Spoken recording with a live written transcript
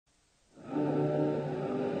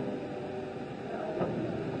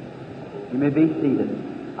You may be seated.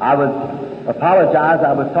 I was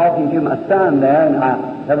talking to my son there, and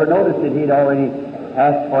I never noticed that he'd already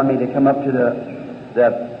asked for me to come up to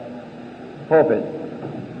the pulpit.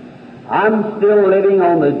 I'm still living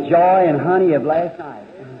on the joy and honey of last night.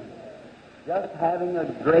 Just having a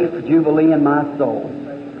great jubilee in my soul.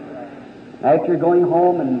 After going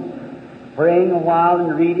home and praying a while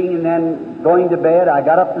and reading and then going to bed, I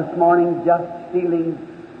got up this morning just feeling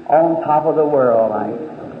on top of the world.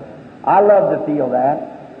 I love to feel that.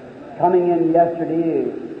 Coming in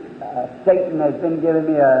yesterday, Satan has been giving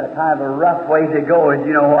me a kind of a rough way to go, as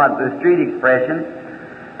you know what, the street expression.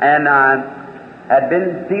 And I had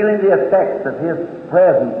been feeling the effects of his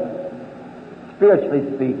presence,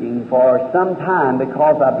 spiritually speaking, for some time,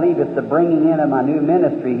 because I believe it's the bringing in of my new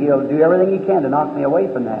ministry. He'll do everything he can to knock me away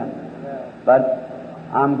from that. But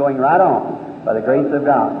I'm going right on by the grace of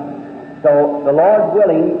God. So, the Lord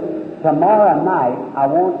willing, tomorrow night I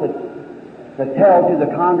want to tell to the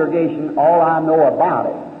congregation all I know about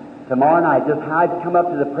it. Tomorrow night, just how it's come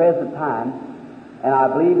up to the present time, and I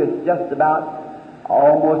believe it's just about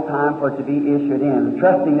almost time for it to be issued in,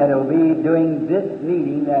 trusting that it will be during this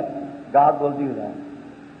meeting that God will do that.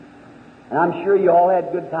 And I'm sure you all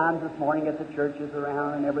had good times this morning at the churches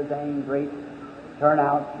around and everything, great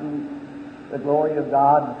turnouts and the glory of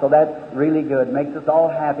God. So that's really good. Makes us all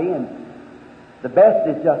happy, and the best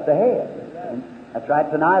is just ahead. And that's right,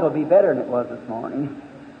 tonight will be better than it was this morning.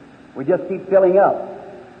 We just keep filling up.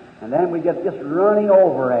 And then we get just running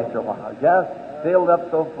over after a while, just filled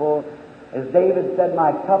up so full. As David said,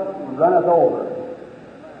 my cup runneth over.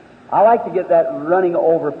 I like to get that running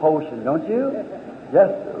over potion, don't you?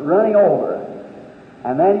 Just running over.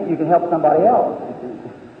 And then you can help somebody else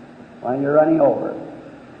when you're running over.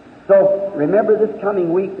 So remember this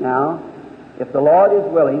coming week now, if the Lord is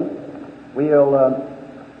willing, we'll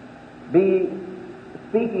be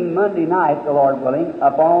speaking Monday night, the Lord willing,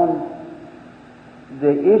 upon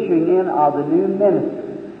the issuing in of the new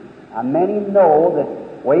ministry. Many know that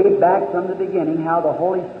way back from the beginning how the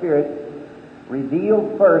Holy Spirit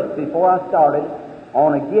revealed first, before I started,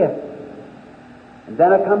 on a gift. And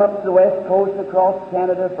then I come up to the West Coast across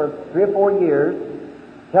Canada for 3 or 4 years,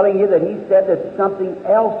 telling you that He said that something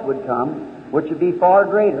else would come, which would be far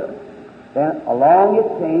greater. Then along it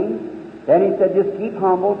came. Then He said, just keep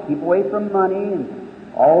humble, keep away from money and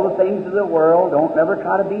all the things of the world. Don't never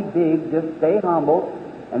try to be big, just stay humble,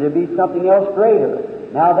 and there'll be something else greater.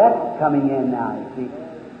 Now that's coming in now, you see.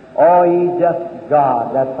 Oh, He's just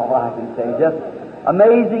God, that's all I can say. Just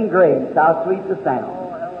amazing grace, how sweet the sound.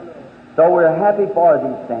 So we're happy for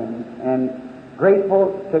these things and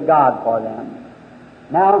grateful to God for them.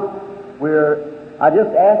 Now, I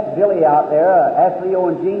just asked Billy out there, asked Leo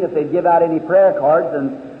and Jean if they'd give out any prayer cards,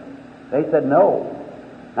 and they said no.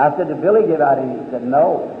 And I said, did Billy give out any? He said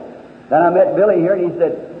no. Then I met Billy here, and he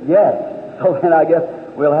said yes. So then I guess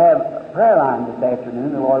we'll have a prayer line this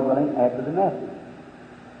afternoon, the Lord willing, after the message.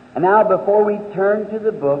 And now, before we turn to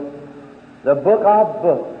the book of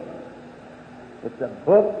books, it's a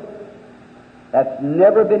book that's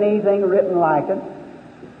never been anything written like it.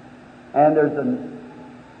 And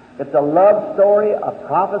it's a love story, a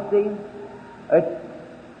prophecy.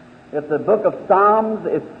 It's a book of Psalms.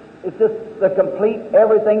 It's just the complete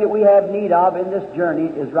everything that we have need of in this journey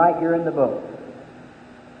is right here in the book.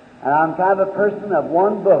 And I'm kind of a person of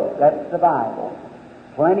one book, that's the Bible.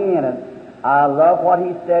 Plenty in it. I love what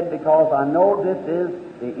he said because I know this is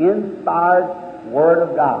the inspired Word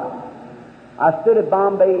of God. I stood at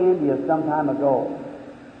Bombay, India some time ago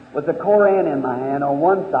with the Koran in my hand on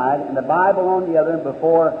one side and the Bible on the other, and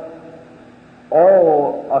before,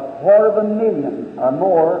 250,000 or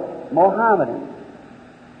more Mohammedans.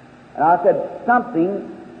 And I said,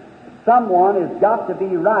 someone has got to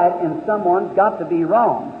be right and someone's got to be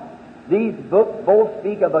wrong. These books both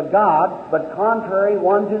speak of a God, but contrary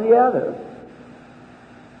one to the other.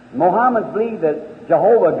 Mohammedans believe that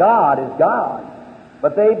Jehovah God is God,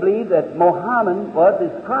 but they believe that Muhammad was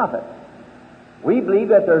his prophet. We believe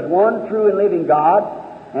that there's one true and living God,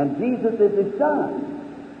 and Jesus is His Son.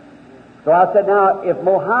 So I said, now, if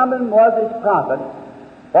Muhammad was his prophet,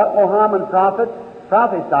 what Muhammad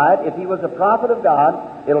prophesied, if he was a prophet of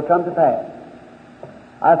God, it'll come to pass.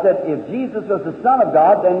 I said, if Jesus was the Son of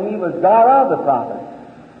God, then He was God of the prophets.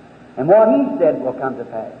 And what He said will come to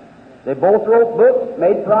pass. They both wrote books,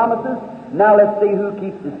 made promises. Now let's see who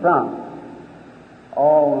keeps His promise.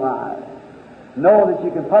 Oh, my. Know that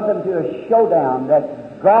you can put them to a showdown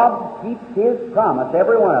that God keeps His promise,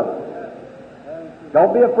 every one of them.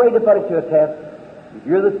 Don't be afraid to put it to a test. If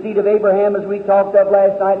you're the seed of Abraham, as we talked of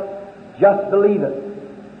last night, just believe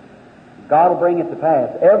it. God will bring it to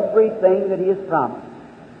pass. Everything that He has promised.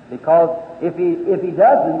 Because if he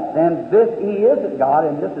doesn't, then he isn't God,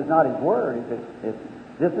 and this is not His Word.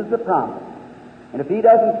 This is the promise. And if he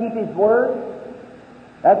doesn't keep His Word,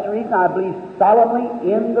 that's the reason I believe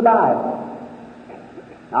solemnly in the Bible.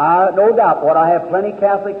 No doubt what I have plenty of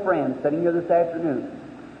Catholic friends sitting here this afternoon.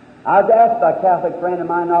 I was asked by a Catholic friend of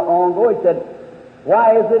mine not long ago, he said,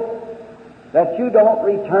 "Why is it that you don't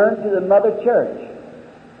return to the Mother Church?"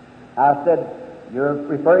 I said, "You're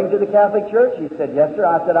referring to the Catholic Church?" He said, "Yes, sir."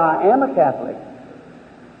 I said, "I am a Catholic."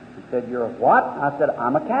 He said, "You're a what?" I said,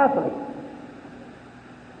 "I'm a Catholic."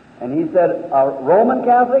 And he said, "A Roman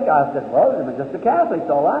Catholic?" I said, "Well, I'm just a Catholic,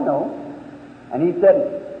 that's all I know." And he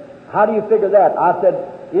said, "How do you figure that?" I said,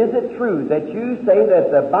 "Is it true that you say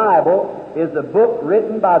that the Bible is a book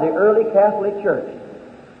written by the early Catholic Church?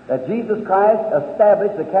 That Jesus Christ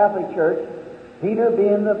established the Catholic Church, Peter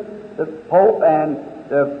being the Pope and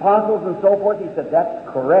the apostles and so forth?" He said, "That's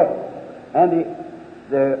correct. And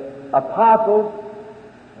the apostles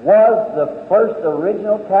was the first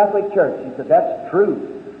original Catholic Church." He said, "That's true."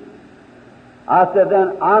 I said,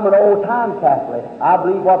 "Then I'm an old-time Catholic. I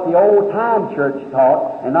believe what the old-time church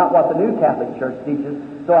taught and not what the new Catholic Church teaches.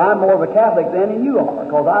 So I'm more of a Catholic than you are,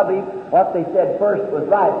 because I believe what they said first was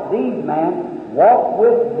right. These men walk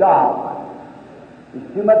with God.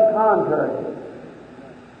 There's too much contrary.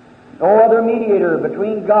 No other mediator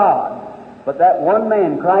between God but that one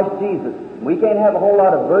man, Christ Jesus. We can't have a whole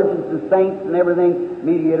lot of virgins and saints and everything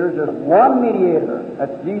mediators. There's one mediator.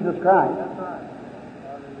 That's Jesus Christ.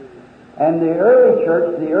 And the early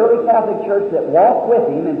church, the early Catholic Church that walked with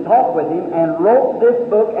Him and talked with Him and wrote this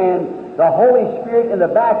book, and the Holy Spirit in the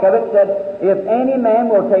back of it said, if any man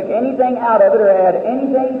will take anything out of it or add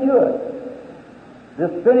anything to it,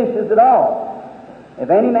 this finishes it all. If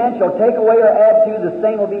any man shall take away or add to, the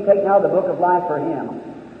same will be taken out of the book of life for him.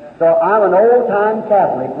 So I'm an old-time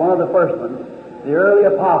Catholic, one of the first ones, the early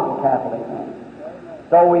apostle Catholic.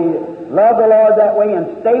 So we love the Lord that way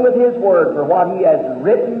and stay with His Word, for what He has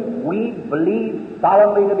written we believe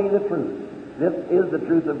solemnly to be the truth. This is the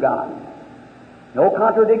truth of God. No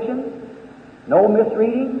contradictions, no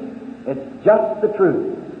misreading. It's just the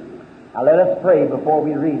truth. Now let us pray before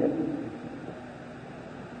we read it.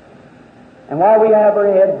 And while we have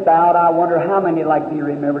our heads bowed, I wonder how many would like to be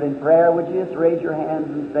remembered in prayer. Would you just raise your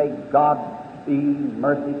hands and say, "God, be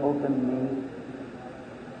merciful to me"?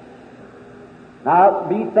 Now,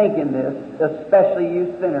 be thinking this, especially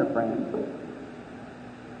you sinner friends.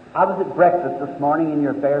 I was at breakfast this morning in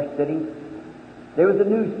your fair city. There was a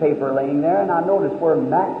newspaper laying there, and I noticed where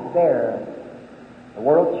Max Baer, the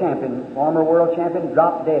world champion, former world champion,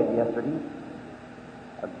 dropped dead yesterday.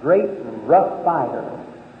 A great rough fighter,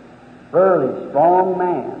 burly, strong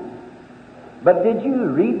man. But did you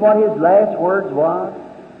read what his last words was?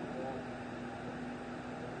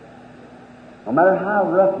 No matter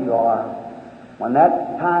how rough you are, when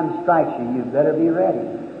that time strikes you, you better be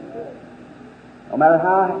ready. No matter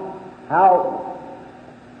how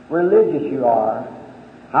religious you are,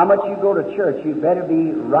 how much you go to church, you better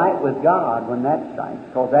be right with God when that strikes,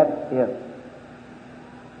 because that's it.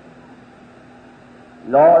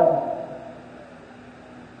 Lord,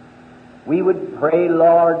 we would pray,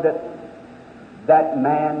 Lord, that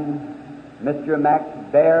man, Mr. Max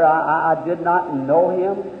Baer, I did not know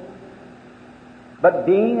him. But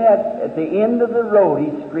being at the end of the road,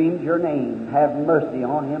 he screamed your name. Have mercy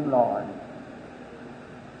on him, Lord.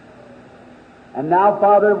 And now,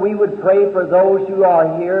 Father, we would pray for those who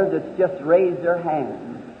are here that's just raised their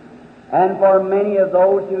hands, and for many of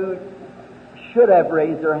those who should have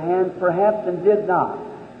raised their hands, perhaps, and did not.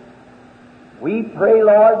 We pray,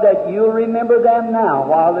 Lord, that you'll remember them now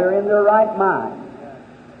while they're in their right mind,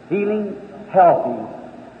 feeling healthy,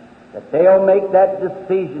 that they'll make that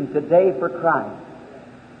decision today for Christ.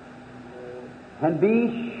 And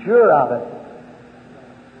be sure of it,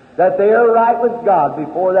 that they are right with God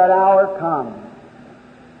before that hour comes.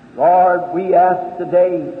 Lord, we ask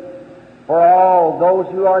today for all those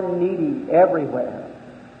who are needy everywhere.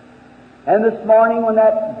 And this morning when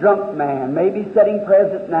that drunk man, maybe sitting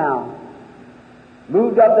present now,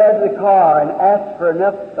 moved up there to the car and asked for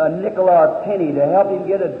a nickel or a penny to help him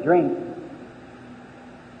get a drink,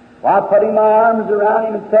 well, I put my arms around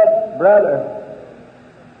him and said, "Brother,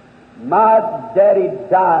 my daddy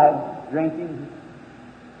died drinking.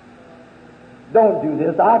 Don't do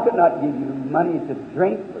this. I could not give you money to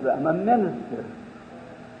drink, but I'm a minister."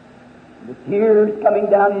 The tears coming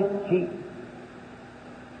down his cheeks,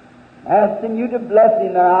 asking you to bless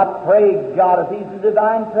him. Now I pray, God, if he's in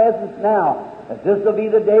divine presence now, that this will be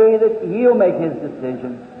the day that he'll make his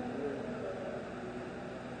decision.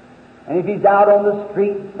 And if he's out on the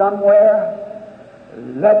street somewhere,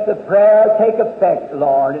 Let the prayer take effect,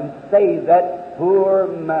 Lord, and save that poor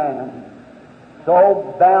man,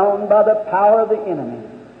 so bound by the power of the enemy.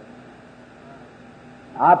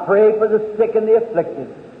 I pray for the sick and the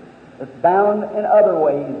afflicted, that's bound in other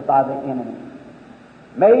ways by the enemy.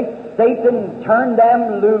 May Satan turn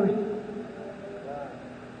them loose.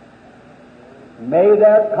 May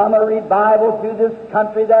there come a revival through this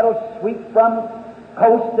country that'll sweep from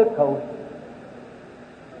coast to coast.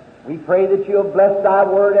 We pray that You'll bless Thy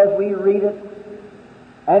Word as we read it,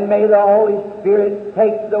 and may the Holy Spirit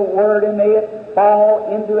take the Word and may it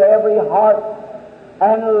fall into every heart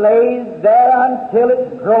and lay there until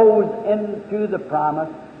it grows into the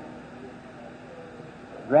promise.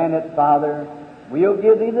 Grant it, Father. We'll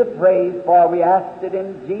give Thee the praise, for we ask it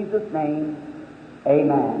in Jesus' name.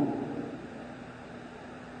 Amen.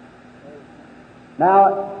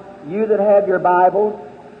 Now, you that have your Bibles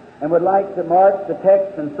and would like to mark the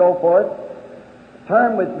text and so forth,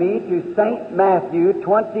 turn with me to St. Matthew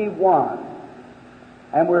 21.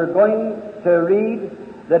 And we're going to read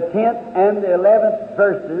the 10th and the 11th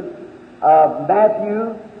verses of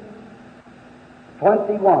Matthew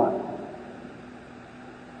 21.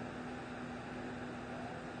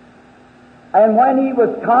 And when He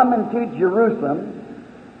was come into Jerusalem,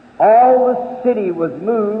 all the city was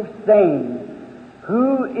moved, saying,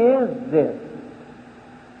 Who is this?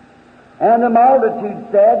 And the multitude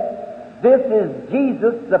said, This is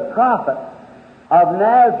Jesus the prophet of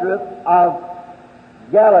Nazareth of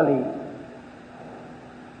Galilee.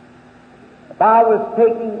 If I was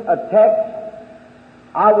taking a text,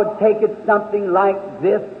 I would take it something like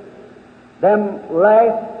this. Them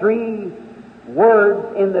last three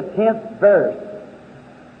words in the 10th verse.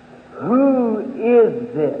 Who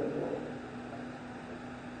is this?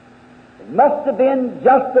 It must have been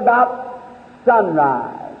just about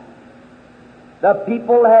sunrise. The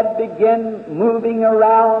people had begun moving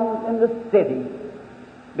around in the city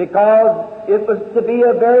because it was to be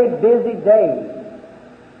a very busy day.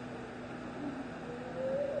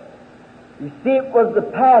 You see, it was the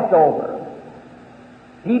Passover.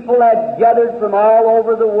 People had gathered from all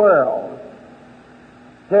over the world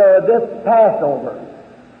to this Passover.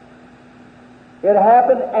 It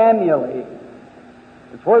happened annually.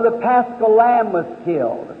 It's where the Paschal Lamb was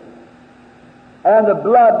killed and the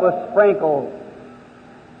blood was sprinkled.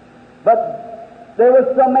 But there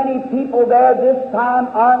were so many people there this time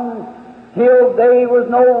until there was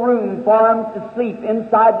no room for them to sleep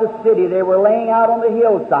inside the city. They were laying out on the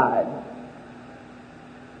hillside,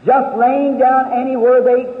 just laying down anywhere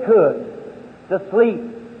they could to sleep,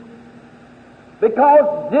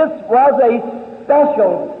 because this was a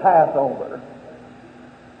special Passover.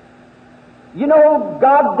 You know,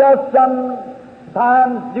 God does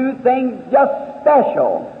sometimes do things just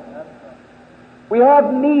special. We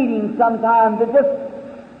have meetings sometimes that just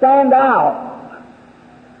stand out.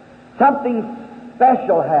 Something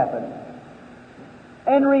special happens.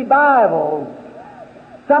 In revivals,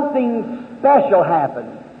 something special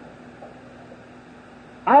happens.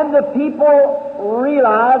 And the people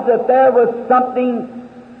realized that there was something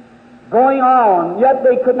going on, yet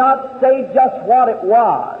they could not say just what it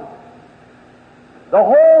was. The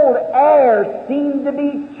whole air seemed to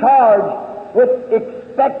be charged with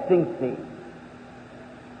expectancy,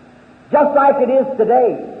 just like it is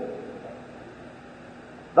today.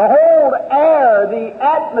 The whole air, the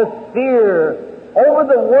atmosphere over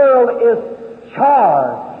the world is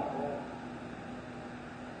charged.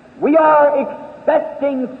 We are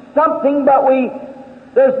expecting something, but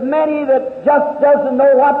there's many that just doesn't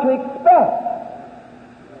know what to expect.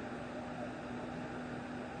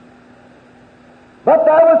 But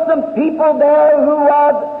there were some people there who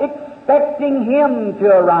was expecting Him to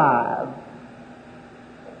arrive.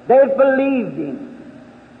 They believed Him.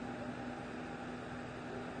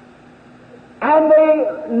 And they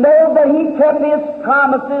know that He kept His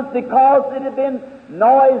promises because it had been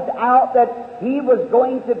noised out that He was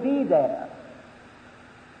going to be there.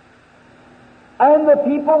 And the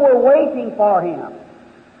people were waiting for Him,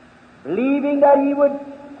 believing that He would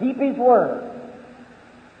keep His word.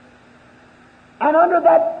 And under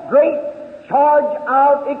that great charge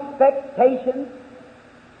of expectation,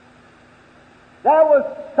 there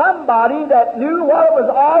was somebody that knew what it was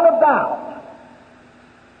all about.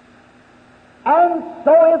 And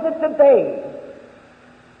so is it today.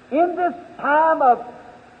 In this time of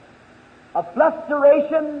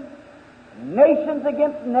fluctuation, nations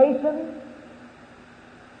against nations,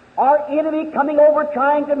 our enemy coming over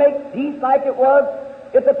trying to make peace like it was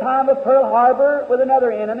at the time of Pearl Harbor with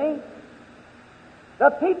another enemy, the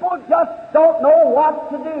people just don't know what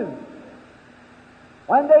to do.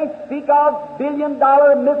 When they speak of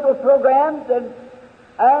billion-dollar missile programs and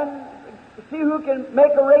and see who can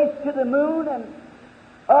make a race to the moon, and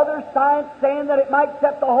other science saying that it might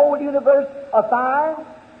set the whole universe afire.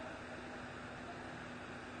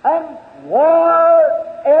 And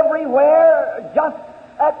war everywhere. Just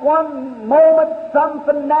at one moment, some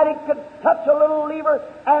fanatic could touch a little lever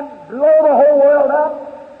and blow the whole world up.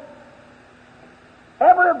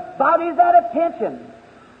 Everybody's at attention.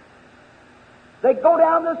 They go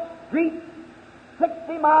down the street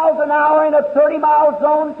 60 miles an hour in a 30-mile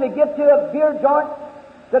zone to get to a beer joint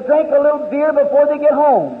to drink a little beer before they get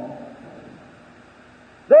home.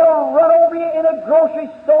 They'll run over you in a grocery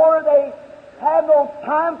store. They have no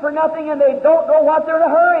time for nothing, and they don't know what they're in a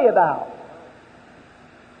hurry about.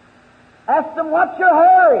 Ask them, what's your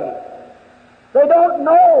hurry? They don't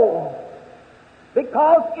know,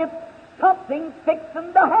 because it's something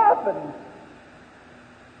fixing to happen.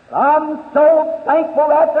 I'm so thankful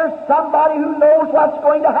that there's somebody who knows what's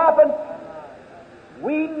going to happen.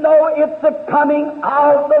 We know it's the coming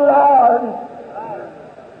of the Lord.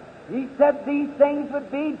 He said these things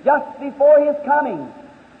would be just before His coming,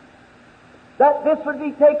 that this would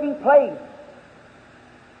be taking place.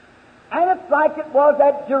 And it's like it was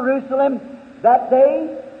at Jerusalem that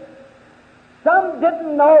day. Some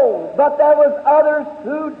didn't know, but there was others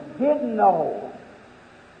who did know.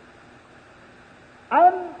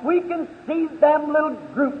 And we can see them little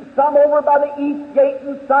groups, some over by the east gate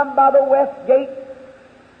and some by the west gate,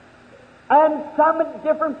 and some in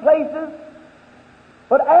different places.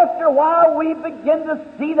 But after a while, we begin to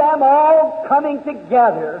see them all coming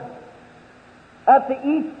together at the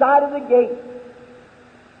east side of the gate.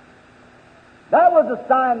 That was a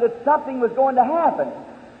sign that something was going to happen.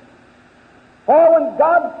 For when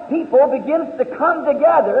God's people begins to come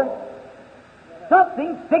together,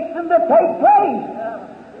 something's fixing to take place.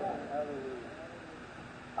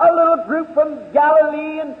 A little group from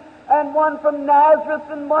Galilee and one from Nazareth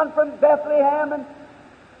and one from Bethlehem, and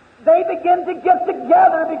they begin to get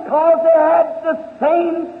together because they had the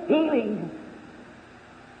same feeling.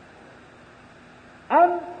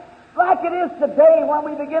 And like it is today, when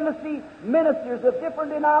we begin to see ministers of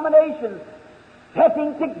different denominations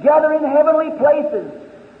sitting together in heavenly places,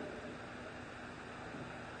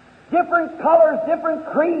 different colors, different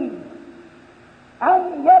creeds,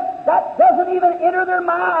 and yet that doesn't even enter their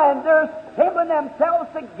mind. They're assembling themselves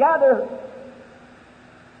together.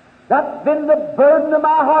 That's been the burden of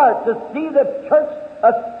my heart, to see the church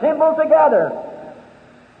assembled together.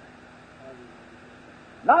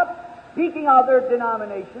 Not speaking of their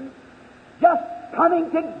denominations, just coming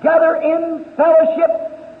together in fellowship.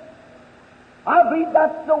 I believe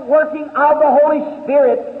that's the working of the Holy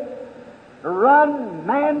Spirit, to run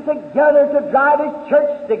man together, to drive His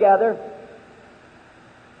church together.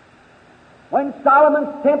 When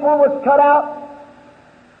Solomon's temple was cut out,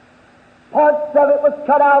 parts of it was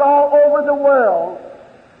cut out all over the world.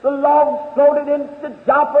 The logs floated into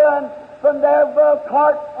Joppa, and from there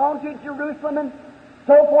cart on to Jerusalem, and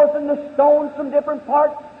so forth, and the stones from different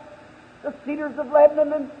parts, the cedars of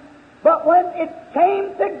Lebanon. But when it came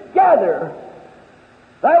together,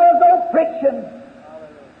 there was no friction.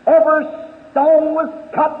 Every stone was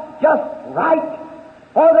cut just right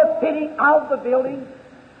for the fitting of the building.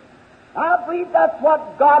 I believe that's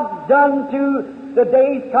what God's done to the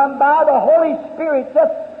days come by. The Holy Spirit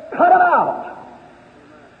just cut them out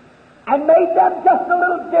and made them just a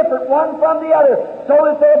little different, one from the other, so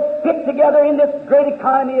that they'd fit together in this great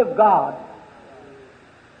economy of God.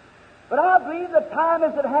 But I believe the time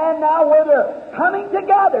is at hand now where they're coming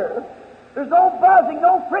together. There's no buzzing,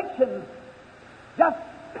 no friction, just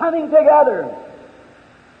coming together.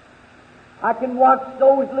 I can watch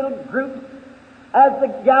those little groups as the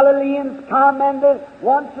Galileans come, and the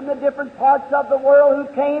ones from the different parts of the world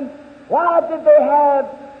who came. Why did they have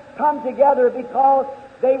come together? Because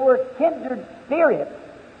they were kindred spirits.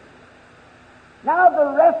 Now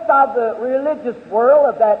the rest of the religious world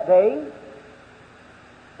of that day,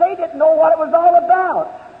 they didn't know what it was all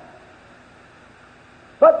about.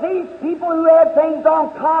 But these people who had things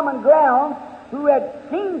on common ground, who had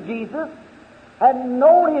seen Jesus, had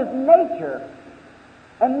known His nature,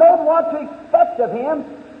 and known what to expect of Him,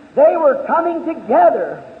 they were coming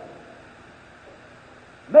together,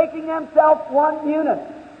 making themselves one unit,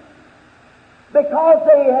 because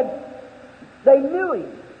they knew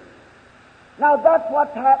Him. Now that's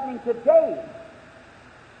what's happening today.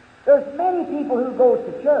 There's many people who goes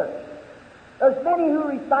to church. There's many who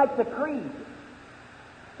recites the creed.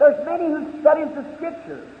 There's many who studies the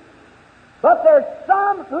Scriptures. But there's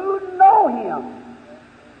some who know Him.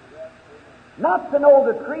 Not to know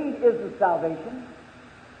the creed isn't salvation.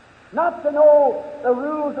 Not to know the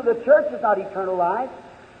rules of the church is not eternal life.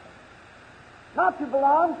 Not to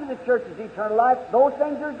belong to the church's eternal life. Those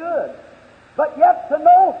things are good. But yet to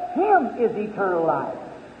know Him is eternal life.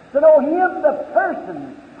 To know Him, the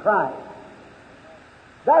person, Christ.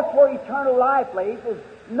 That's where eternal life lays, is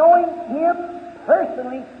knowing Him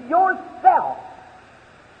personally, yourself.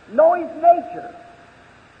 Know His nature.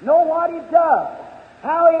 Know what He does,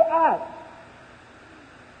 how He acts.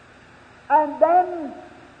 And then,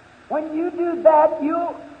 when you do that,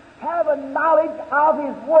 you have a knowledge of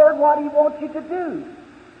His Word, what He wants you to do.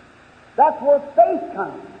 That's where faith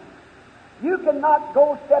comes. You cannot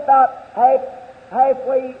go step out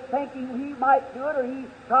halfway thinking He might do it, or He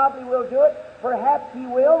probably will do it. Perhaps He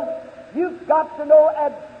will. You've got to know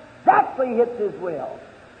exactly it's His will.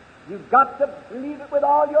 You've got to believe it with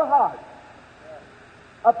all your heart.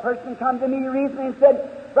 A person come to me recently and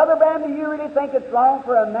said, Brother Branham, do you really think it's wrong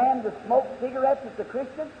for a man to smoke cigarettes as a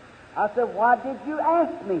Christian? I said, why did you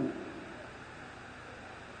ask me?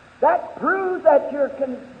 That proves that you're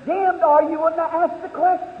condemned, or you wouldn't have asked the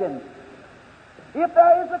question. If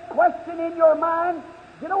there is a question in your mind,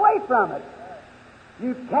 get away from it.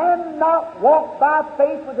 You cannot walk by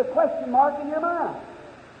faith with a question mark in your mind.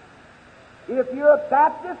 If you're a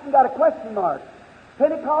Baptist and got a question mark,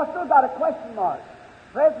 Pentecostal got a question mark,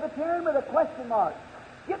 Presbyterian with a question mark,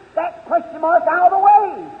 get that question mark out of the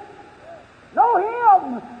way. Know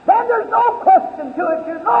Him. Then there's no question to it.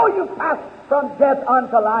 You know you pass from death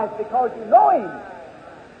unto life because you know Him.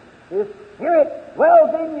 His Spirit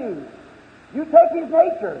dwells in you. You take His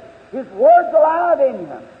nature. His Word's alive in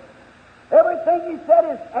you. Everything He said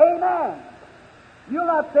is amen. You'll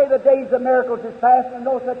not say the days of miracles is past and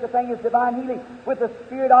no such a thing as divine healing with the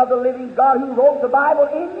Spirit of the living God who wrote the Bible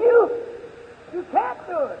in you. You can't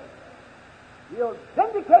do it. He'll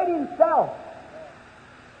vindicate Himself.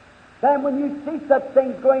 Then when you see such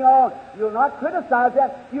things going on, you'll not criticize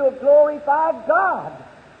that. You'll glorify God.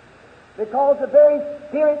 Because the very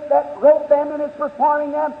Spirit that wrote them and is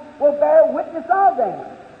performing them will bear witness of them.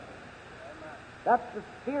 That's the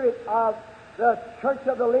Spirit of the church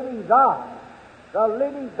of the living God. The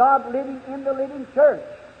living God living in the living church.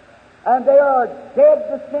 And they are dead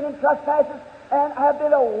to sin and trespasses and have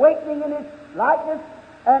been awakening in His likeness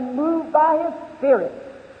and moved by His Spirit.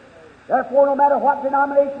 Therefore, no matter what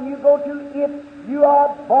denomination you go to, if you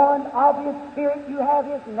are born of His Spirit, you have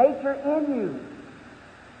His nature in you.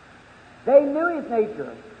 They knew His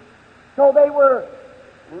nature. So they were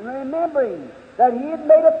remembering that He had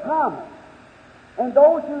made a promise. And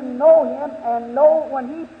those who know Him and know when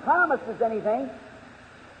He promises anything,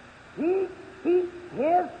 He keeps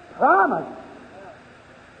His promise.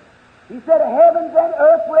 He said, heavens and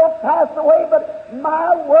earth will pass away, but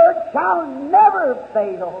my word shall never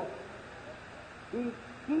fail. He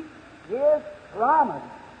keeps His promise.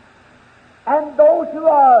 And those who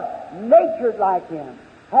are natured like Him,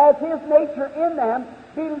 has His nature in them,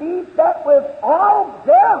 believe that with all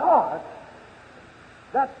their heart.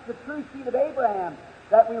 That's the true seed of Abraham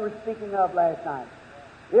that we were speaking of last night.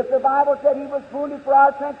 If the Bible said He was wounded for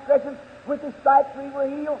our transgressions, with His stripes we were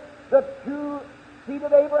healed, the true seed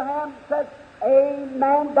of Abraham says,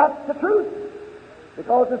 amen, that's the truth.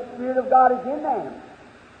 Because the Spirit of God is in them.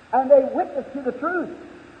 And they witness to the truth.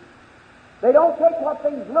 They don't take what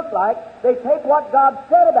things look like, they take what God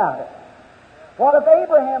said about it. What if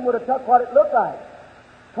Abraham would have took what it looked like?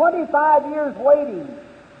 25 years waiting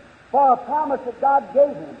for a promise that God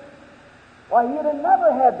gave him. Why, he'd have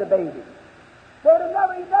never had the baby.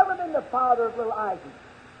 He'd never been the father of little Isaac.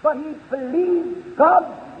 But he believed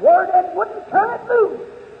God's Word and wouldn't turn it loose.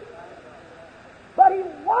 But he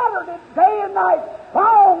watered it day and night,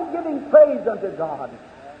 song giving praise unto God.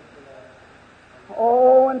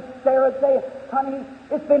 Oh, and Sarah say, honey,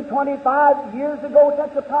 it's been 25 years ago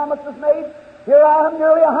since the promise was made. Here I am,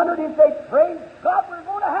 nearly 100. He say, praise God, we're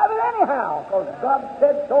going to have it anyhow, because God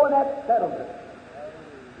said so, and that settles it.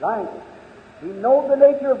 Right. He knows the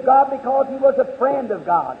nature of God because he was a friend of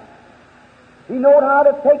God. He knowed how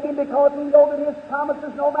to take him because he knew that his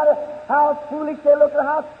promises, no matter how foolish they look or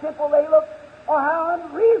how simple they look or how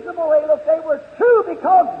unreasonable they look, they were true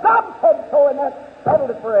because God said so, and that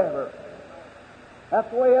settled it forever. That's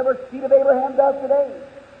the way every seed of Abraham does today.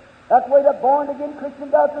 That's the way the born-again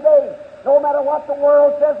Christian does today. No matter what the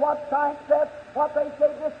world says, what science says, what they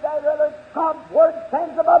say, this, that, or other, God's Word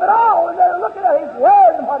stands above it all, and they're looking at His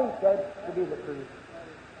Word and what He said to be the truth.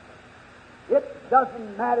 It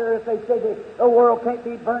doesn't matter if they say the world can't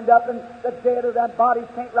be burned up and the dead or that bodies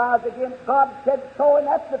can't rise again. God said so, and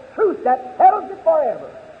that's the truth. That settles it forever.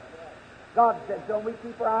 God said so, and we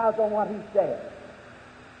keep our eyes on what He said.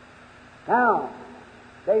 Now,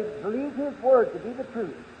 they believe His Word to be the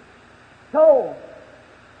truth. So,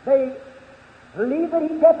 they believe that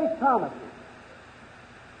He kept His promises.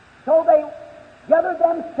 So they gathered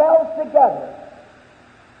themselves together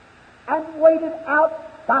and waited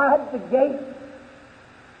outside the gate.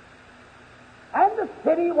 And the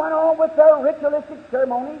city went on with their ritualistic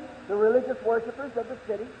ceremonies, the religious worshippers of the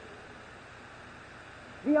city.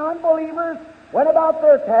 The unbelievers went about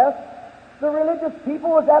their tasks. The religious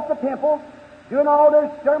people was at the temple doing all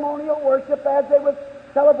their ceremonial worship as they was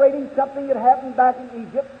celebrating something that happened back in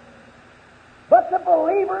Egypt. But the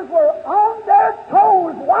believers were on their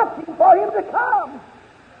toes watching for Him to come.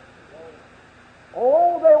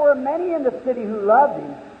 Oh, there were many in the city who loved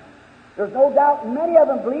Him. There's no doubt many of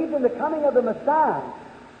them believed in the coming of the Messiah.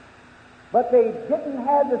 But they didn't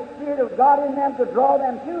have the Spirit of God in them to draw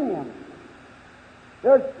them to Him.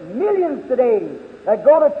 There's millions today that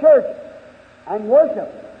go to church and worship,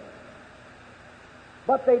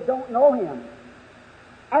 but they don't know Him.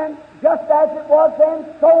 And just as it was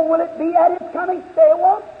then, so will it be at His coming. They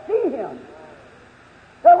won't see Him.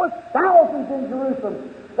 There was thousands in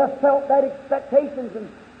Jerusalem that felt that expectations and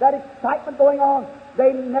that excitement going on.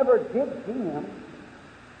 They never did see Him.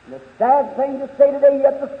 And the sad thing to say today,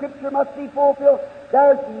 yet the Scripture must be fulfilled.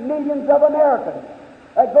 There's millions of Americans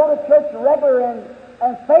that go to church regular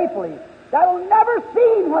and faithfully that'll never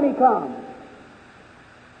see Him when He comes.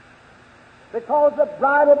 Because the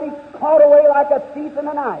bride will be caught away like a thief in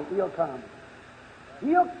the night. He'll come.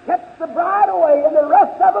 He'll catch the bride away, and the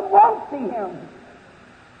rest of them won't see Him.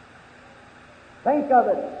 Think of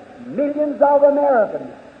it. Millions of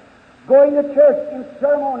Americans going to church in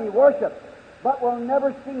ceremony, worship, but will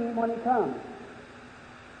never see Him when He comes.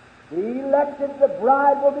 The elected, the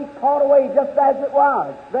bride will be caught away just as it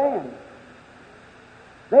was then.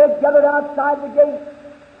 They had gathered outside the gate.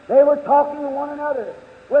 They were talking to one another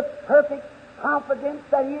with perfect confidence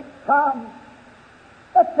that He'd come.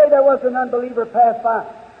 Let's say there was an unbeliever passed by.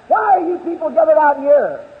 Why are you people gathered out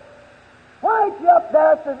here? Why ain't you up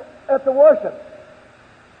there at the worship?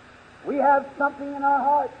 We have something in our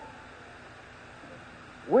hearts.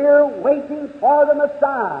 We're waiting for the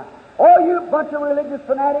Messiah. Oh, you bunch of religious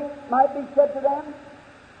fanatics, might be said to them.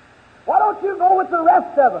 Why don't you go with the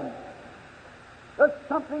rest of them? There's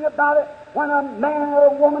something about it. When a man or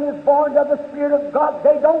a woman is born of the Spirit of God,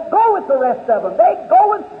 they don't go with the rest of them. They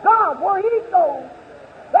go with God where He goes.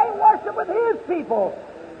 They worship with His people.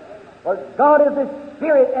 For God is a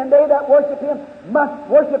Spirit, and they that worship Him must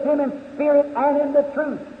worship Him in spirit and in the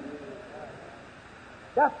truth.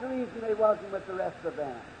 That's the reason they wasn't with the rest of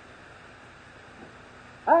them.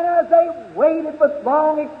 And as they waited with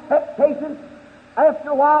long expectations, after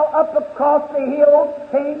a while, up across the hill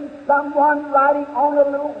came someone riding on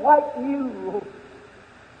a little white mule.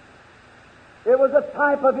 It was a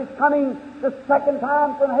type of His coming the second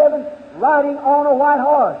time from heaven, riding on a white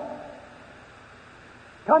horse.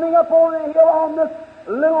 Coming up on the hill on this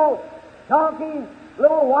little donkey,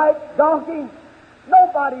 little white donkey.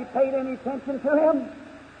 Nobody paid any attention to Him.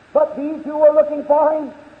 But these who were looking for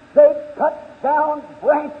Him, they cut down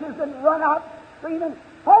branches and run out screaming,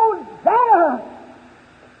 Hosanna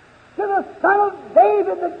to the Son of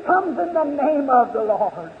David that comes in the name of the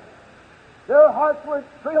Lord. Their hearts were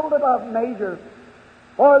thrilled above measure,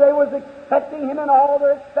 for they was expecting Him, and all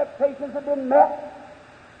their expectations had been met.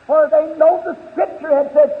 For they know the Scripture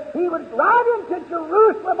had said He would ride into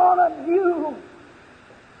Jerusalem on a mule.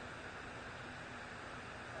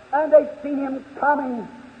 And they seen Him coming.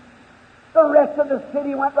 The rest of the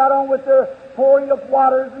city went right on with their pouring of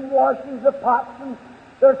waters and washings of pots and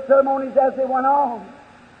their ceremonies as they went on.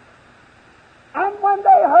 And when they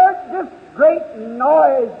heard this great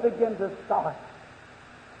noise begin to start,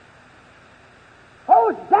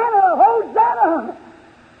 Hosanna, Hosanna,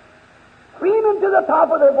 screaming to the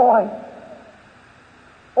top of their voice.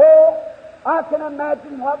 Oh, I can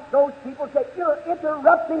imagine what those people say. You're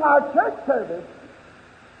interrupting our church service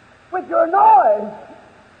with your noise.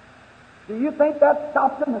 Do you think that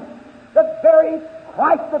stopped them? The very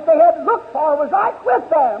Christ that they had looked for was right with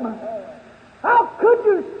them. How could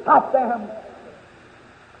you stop them?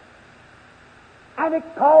 And it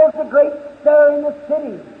caused a great stir in the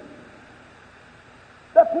city.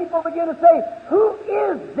 The people begin to say, who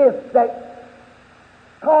is this that's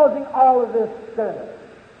causing all of this stir?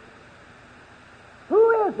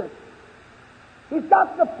 Who is it? He's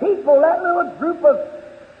got the people, that little group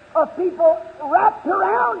of people wrapped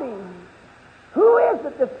around Him. Who is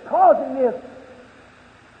it that's causing this?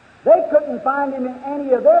 They couldn't find Him in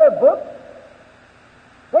any of their books.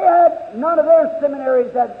 They had none of their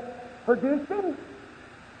seminaries that produced Him.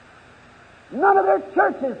 None of their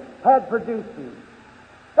churches had produced Him.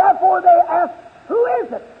 Therefore they asked, who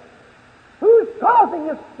is it? Who's causing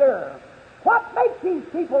this stir? What makes these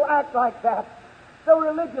people act like that? The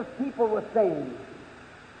religious people were saying.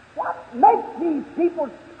 What makes these people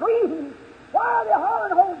scream? Why are they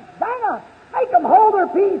hollering Hosanna? Make them hold their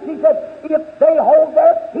peace. He said, if they hold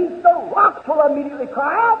their peace, the rocks will immediately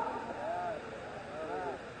cry out.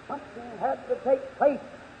 Something had to take place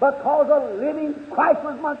because a living Christ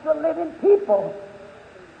was amongst the living people.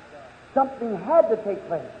 Something had to take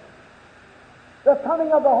place. The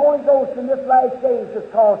coming of the Holy Ghost in this last days has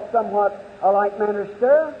caused somewhat a like manner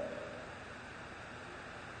stir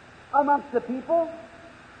amongst the people.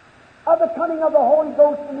 Of the coming of the Holy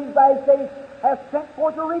Ghost in these last days has sent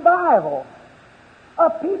forth a revival. A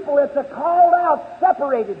people that's a called out,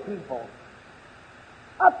 separated people.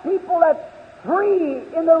 A people that's free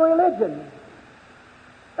in their religion.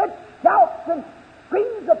 That shouts and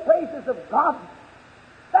screams the praises of God.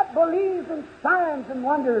 That believes in signs and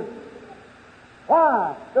wonders.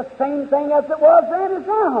 Why? The same thing as it was then is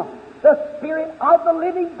now. The Spirit of the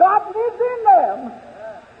living God lives in them.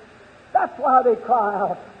 That's why they cry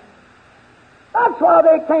out. That's why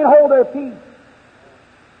they can't hold their peace.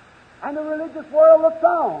 And the religious world looks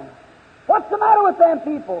on. What's the matter with them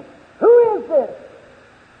people? Who is this?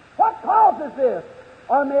 What causes this?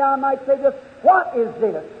 Or I might say this, what is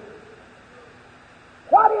this?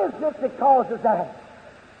 What is this that causes that?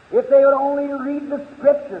 If they would only read the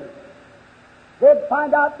Scriptures, they'd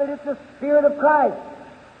find out that it's the Spirit of Christ,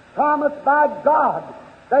 promised by God,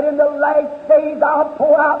 that in the last days I'll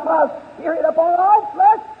pour out my Spirit upon all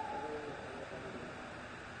flesh.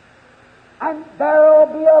 And there will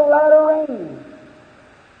be a latter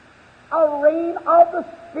rain of the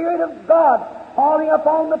Spirit of God falling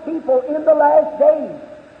upon the people in the last days.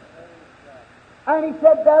 And he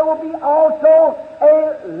said there will be also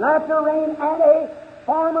a latter rain and a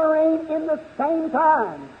former rain in the same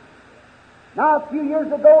time. Now, a few years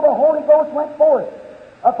ago, the Holy Ghost went forth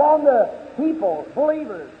upon the people,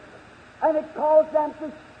 believers, and it caused them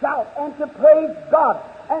to shout and to praise God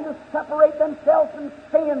and to separate themselves from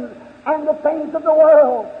sins and the things of the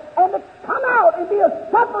world, and to come out and be a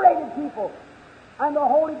separated people. And the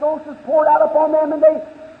Holy Ghost was poured out upon them, and they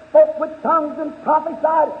spoke with tongues and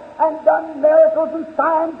prophesied and done miracles and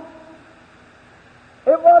signs.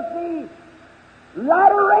 It was the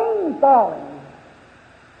latter rain falling.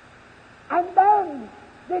 And then,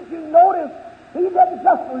 did you notice, he didn't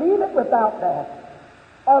just leave it without that,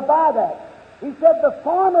 or by that. He said the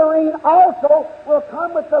former rain also will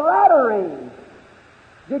come with the latter rain.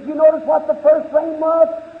 Did you notice what the first rain was?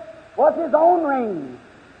 Was his own rain.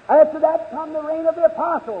 After that come the rain of the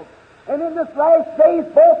apostles. And in this last days,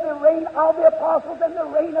 both the rain of the apostles and the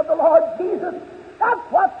rain of the Lord Jesus. That's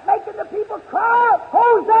what's making the people cry out,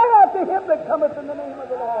 Hosanna to him that cometh in the name of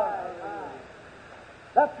the Lord.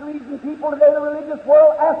 That's the reason people today in the religious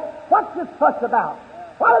world ask, what's this fuss about?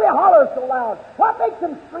 Why do they holler so loud? What makes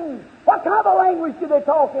them scream? What kind of a language do they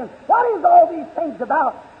talk in? What is all these things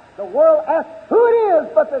about? The world asks who it is,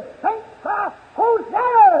 but the saints cry,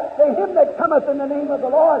 Hosanna to him that cometh in the name of the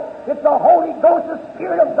Lord. It's the Holy Ghost, the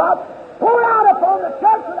Spirit of God, poured out upon the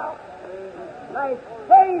church without nice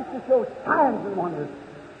days to show signs and wonders.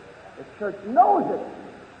 The church knows it.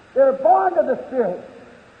 They're born of the Spirit.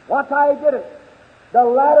 Watch how he did it. The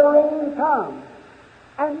latter rain comes,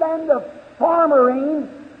 and then the former rain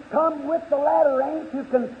come with the latter rain to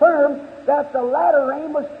confirm that the latter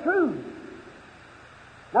rain was true.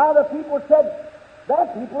 Now the people said,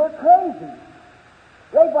 that people are crazy.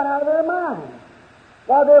 They went out of their mind.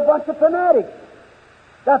 Why, they're a bunch of fanatics.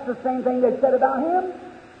 That's the same thing they said about him.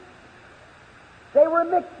 They were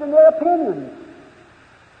mixed in their opinions.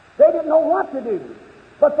 They didn't know what to do,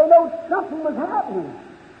 but they know something was happening.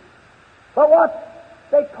 But what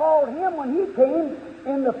they called him when he came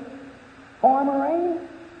in the former rain,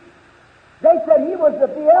 they said he was the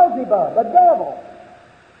Beelzebub, the devil.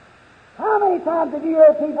 How many times did you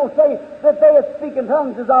hear people say that they that speak in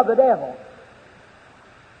tongues is of the devil?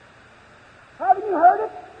 Haven't you heard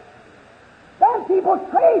it? Them people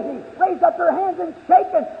crazy, raise up their hands and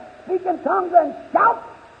shake and speak in tongues and shout.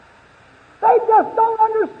 They just don't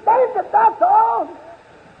understand it, that's all.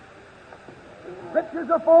 The Scriptures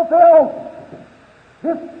are fulfilled.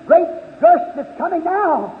 This great gust that's coming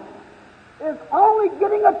now is only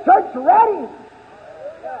getting a church ready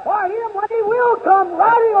for him when he will come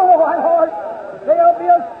riding on a white horse. They'll be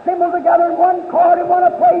assembled together in one court in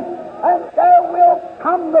one place, and there will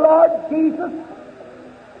come the Lord Jesus.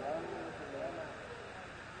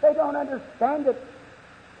 They don't understand it.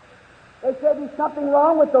 They said there's something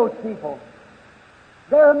wrong with those people.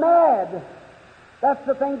 They're mad. That's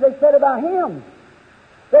the things they said about him.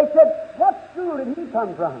 They said, what school did he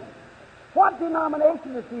come from? What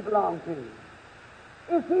denomination does he belong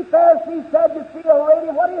to? Is he Pharisee, Sadducee, or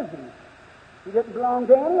Arabian? What is he? He didn't belong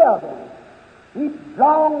to any of them. He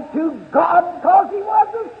belonged to God because He was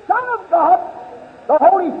the Son of God. The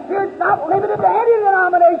Holy Spirit's not limited to any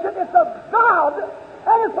denomination. It's of God,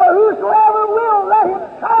 and it's for whosoever will let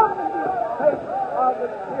Him come and be faith of the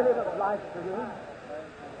Spirit of life to Him.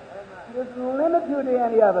 It isn't limited to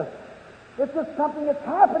any of us. It's just something that's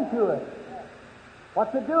happened to us.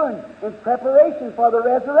 What's it doing? In preparation for the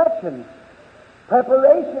resurrection.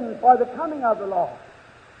 Preparation for the coming of the Lord.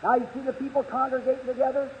 Now you see the people congregating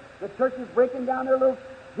together. The church is breaking down their little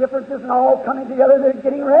differences and all coming together. They're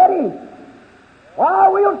getting ready.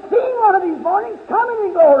 Well, we'll see one of these mornings coming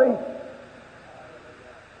in glory.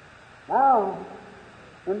 Now,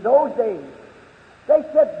 in those days, they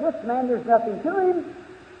said, this man, there's nothing to him.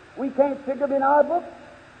 We can't figure him in our book.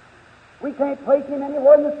 We can't place him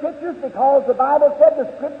anywhere in the Scriptures because the Bible said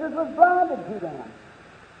the Scriptures was blinded to them.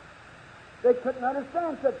 They couldn't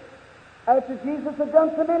understand that after Jesus had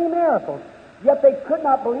done so many miracles, yet they could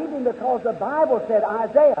not believe Him because the Bible said,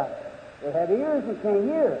 Isaiah, they have ears and can't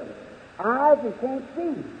hear, eyes and can't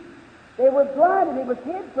see. They were blinded. It was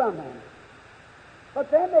hid from them.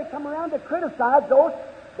 But then they come around to criticize those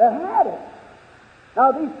that had it.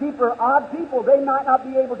 Now, these people are odd people. They might not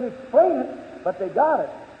be able to explain it, but they got it.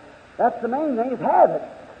 That's the main thing, is have it.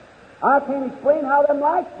 I can't explain how them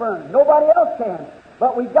lights burn. Nobody else can.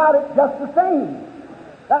 But we got it just the same.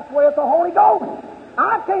 That's the way it's the Holy Ghost.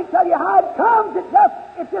 I can't tell you how it comes.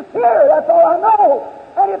 It's just here. That's all I know.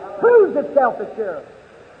 And it proves itself as sure.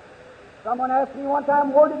 Someone asked me one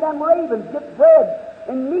time, where did them ravens get bread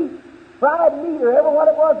and meat, fried meat, or ever what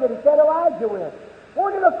it was that he fed Elijah with?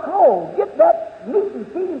 Where did a crow get that meat and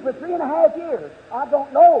feed him for 3.5 years? I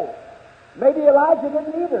don't know. Maybe Elijah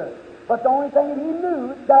didn't either. But the only thing that he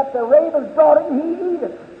knew is that the ravens brought it and he ate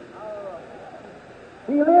it.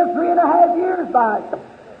 He lived 3.5 years by it.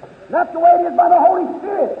 That's the way it is by the Holy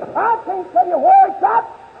Spirit. I can't tell you where it's at,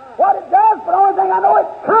 what it does, but the only thing I know, it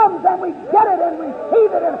comes and we get it and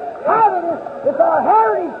receive it and have it. It's our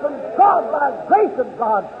heritage from God by the grace of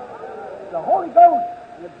God. The Holy Ghost,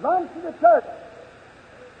 and it belongs to the church.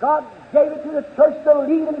 God gave it to the church to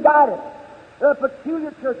lead and guide it. A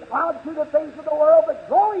peculiar church, odd to the things of the world, but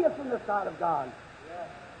glorious in the sight of God.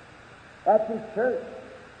 That's His church.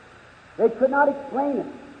 They could not explain it.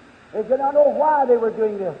 They did not know why they were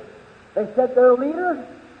doing this. They said their leader,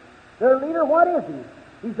 what is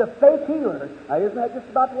he? He's a faith healer. Now, isn't that just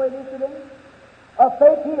about the way it is today? A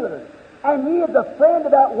faith healer. And he is a friend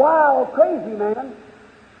of that wild, crazy man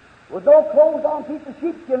with no clothes on, piece of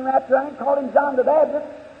sheepskin wrapped around him, called him John the Baptist.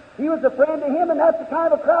 He was a friend to him, and that's the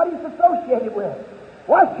kind of a crowd he's associated with.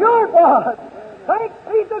 Well, sure it was. Thanks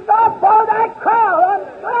be to God for that crowd. I'm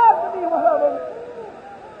glad to be one of them.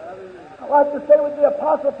 I like to say with the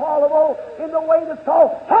Apostle Paul of old, in the way that's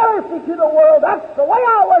called heresy to the world, that's the way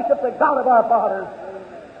I worship the God of our fathers.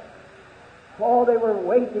 Oh, they were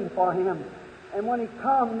waiting for Him. And when He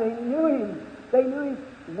come, they knew Him. They knew His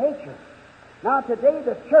nature. Now today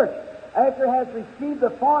the church, after it has received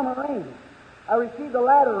the former rain, received the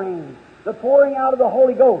latter rain, the pouring out of the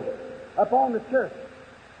Holy Ghost upon the church.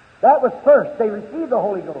 That was first. They received the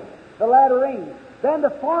Holy Ghost, the latter rain. Then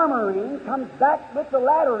the former rain comes back with the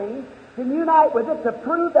latter rain to unite with it to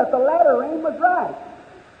prove that the latter rain was right.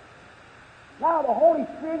 Now the Holy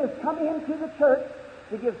Spirit is coming into the church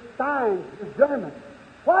to give signs, discernment.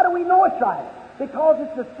 Why do we know it's right? Because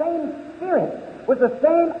it's the same Spirit with the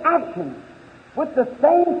same action, with the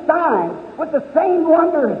same signs, with the same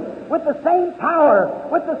wonders, with the same power,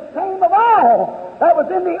 with the same of all that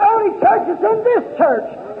was in the early churches in this church.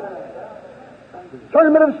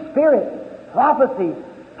 Discernment of spirit, prophecy,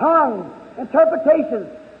 tongues, interpretations,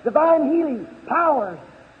 divine healing, powers.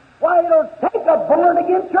 Why, it'll take a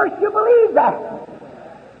born-again church to believe that.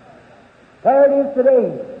 There it is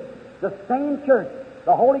today. The same church.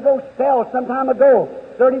 The Holy Ghost fell some time ago,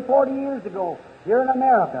 30, 40 years ago, here in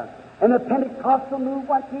America. And the Pentecostal move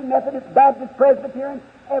went through Methodist, Baptist, Presbyterian,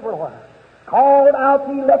 everywhere. Called out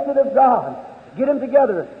the elected of God. Get them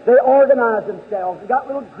together. They organize themselves. They got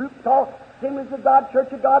little groups called Assemblies of God,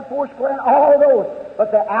 Church of God, Foursquare, and all those.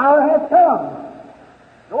 But the hour has come.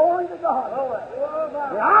 Glory to God.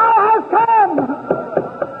 The hour has come.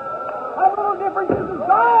 All little differences is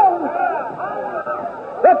gone.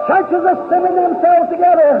 The churches are assembling themselves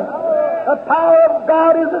together. The power of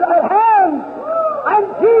God is at hand. And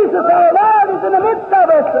Jesus, our Lord, is in the midst of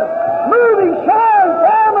us, moving, sharing,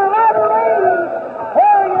 former, latter rain,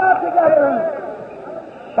 pouring it out together.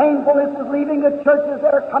 Shamefulness is leaving the churches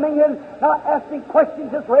that are coming in, not asking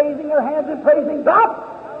questions, just raising their hands and praising God.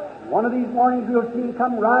 One of these mornings we'll see Him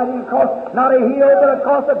come riding across, not a hill, but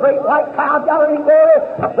across a great white cloud gathering glory,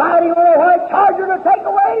 riding on a white charger to take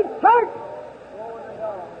away His church.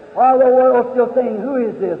 While the world's still saying, who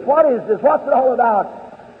is this? What is this? What's it all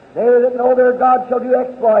about? They that know their God shall do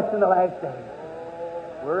exploits in the last days.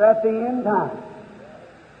 We're at the end time.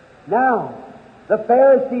 Now, the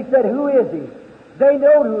Pharisees said, who is he? They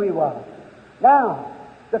know who he was. Now,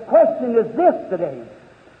 the question is this today.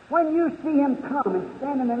 When you see him come and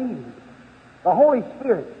stand in the meeting, the Holy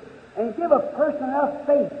Spirit, and give a person enough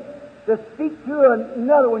faith to speak to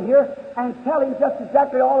another one here and tell him just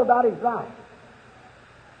exactly all about his life.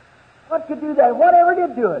 What could do that? Whatever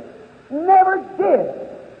did do it? Never did.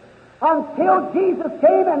 Until Jesus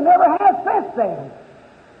came and never has since then.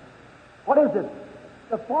 What is it?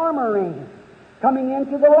 The former rain coming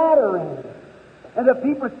into the latter rain. And the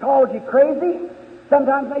people's called you crazy.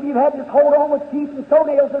 Sometimes maybe you've had to hold on with teeth and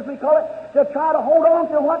toenails, as we call it, to try to hold on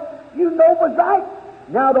to what you know was right.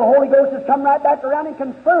 Now the Holy Ghost has come right back around and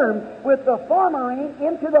confirmed with the former rain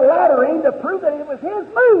into the latter rain to prove that it was His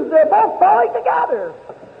move. They're both falling together.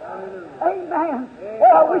 Amen.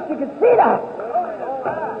 Oh, I wish you could see that.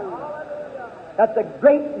 That's a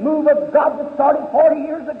great move of God that started 40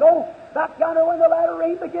 years ago, back yonder when the latter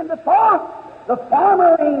rain began to fall. The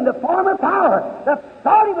former rain, the former power that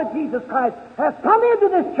started with Jesus Christ has come into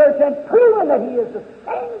this church and proven that He is the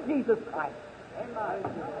same Jesus Christ.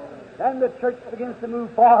 Then the church begins to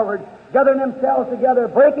move forward, gathering themselves together,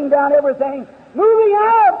 breaking down everything, moving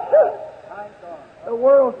out. The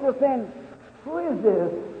world's still saying, who is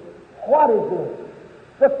this? What is this?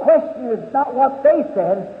 The question is not what they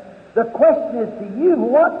said. The question is to you,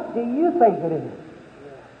 what do you think it is?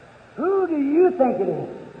 Who do you think it is?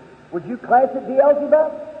 Would you class it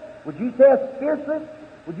Beelzebub? Would you say a spiritualist?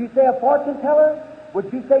 Would you say a fortune teller?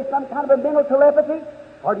 Would you say some kind of a mental telepathy?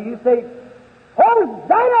 Or do you say,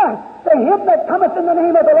 Hosanna to him that cometh in the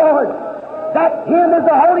name of the Lord? That him is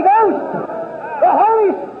the Holy Ghost. The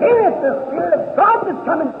Holy Spirit, the Spirit of God that's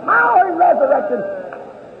come in power and resurrection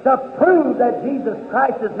to prove that Jesus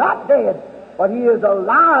Christ is not dead, but He is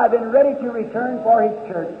alive and ready to return for His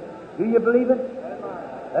church. Do you believe it?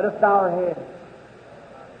 Let us bow our heads.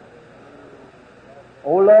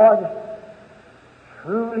 O Lord,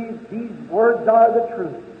 truly these words are the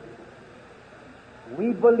truth.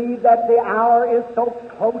 We believe that the hour is so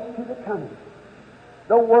close to the coming.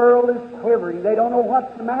 The world is quivering. They don't know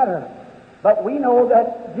what's the matter. But we know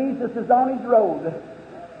that Jesus is on His road.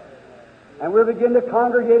 And we'll begin to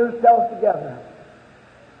congregate ourselves together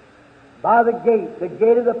by the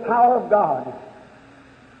gate of the power of God.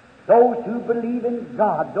 Those who believe in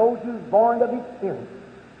God, those who are born of His Spirit,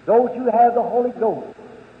 those who have the Holy Ghost,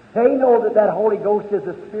 they know that that Holy Ghost is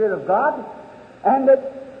the Spirit of God, and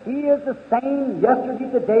that He is the same yesterday,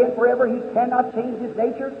 today, and forever. He cannot change His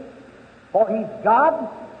nature, for He's God.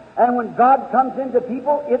 And when God comes into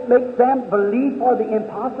people, it makes them believe for the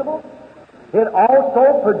impossible. It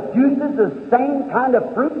also produces the same kind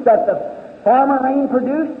of fruit that the former rain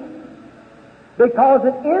produced, because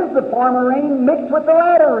it is the former rain mixed with the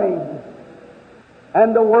latter rain.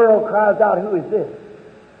 And the world cries out, who is this?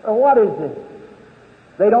 Or what is this?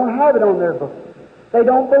 They don't have it on their book. They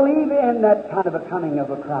don't believe in that kind of a coming of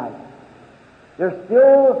a Christ. They're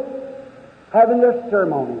still having their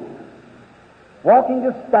ceremonies, walking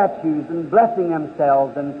to statues and blessing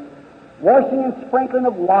themselves and washing and sprinkling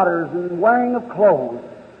of waters and wearing of clothes.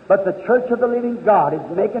 But the church of the living God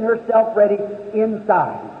is making herself ready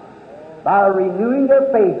inside by renewing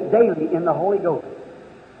their faith daily in the Holy Ghost.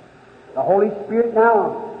 The Holy Spirit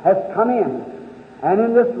now has come in, and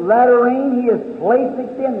in this latter rain He has placed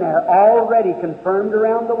it in there, already confirmed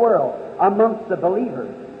around the world amongst the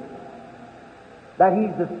believers, that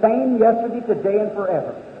He's the same yesterday, today, and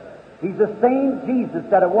forever. He's the same Jesus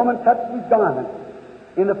that a woman touched His garment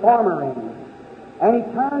in the former rain, and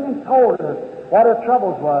He turned and told her what her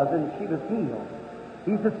troubles was, and she was healed.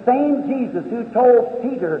 He's the same Jesus who told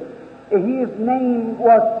Peter his name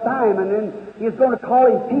was Simon, and He was going to call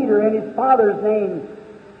him Peter, and his father's name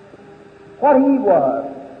what he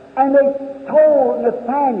was. And they told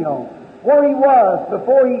Nathanael where he was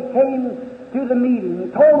before he came to the meeting.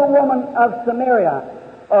 He told the woman of Samaria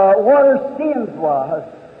what her sins was.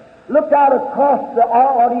 Looked out across the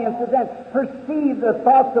audiences and perceived the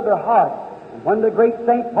thoughts of their heart. And when the great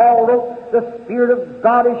St. Paul wrote, the Spirit of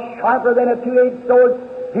God is sharper than a two-edged sword,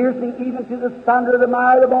 piercing even to the sunder of the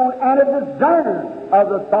marrow of the bone, and a discerner of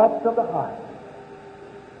the thoughts of the heart.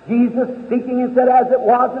 Jesus speaking and said, as it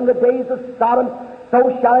was in the days of Sodom,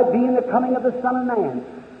 so shall it be in the coming of the Son of Man.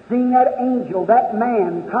 Seeing that angel, that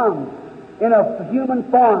man, come in a human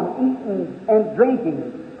form, eating and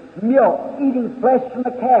drinking milk, eating flesh from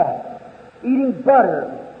a calf, eating butter,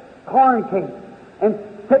 corn cake, and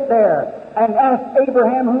sit there and ask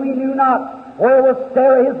Abraham, whom he knew not, where was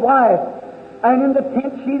Sarah his wife? And in the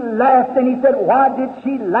tent she laughed, and he said, why did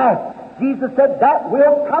she laugh? Jesus said, that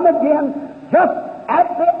will come again just at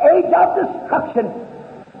the age of destruction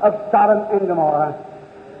of Sodom and Gomorrah.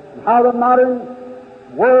 How the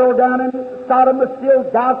modern world down in Sodom was still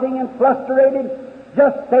doubting and frustrated,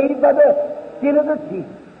 just saved by the skin of their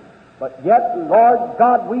teeth. But yet, Lord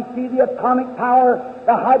God, we see the atomic power,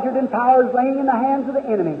 the hydrogen powers laying in the hands of the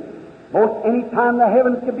enemy. Most any time the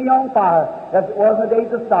heavens could be on fire, as it was in the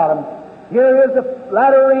days of Sodom. Here is the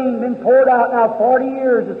latter rain been poured out now 40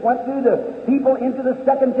 years. It's went through the people into the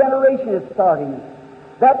second generation it's starting.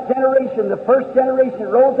 That generation, the first generation,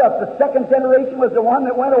 rose up. The second generation was the one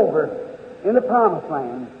that went over in the promised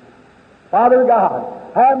land. Father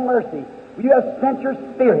God, have mercy. You have sent your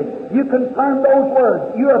Spirit. You confirm those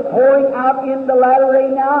words. You are pouring out in the latter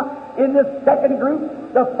rain now, in this second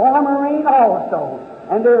group, the former rain also.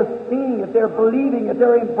 And they're seeing it, they're believing it,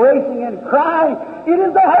 they're embracing and crying. It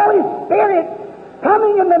is the Holy Spirit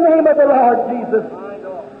coming in the name of the Lord Jesus.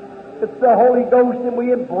 It's the Holy Ghost, and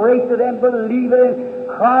we embrace it and believe it and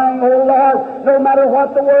crying, oh Lord, no matter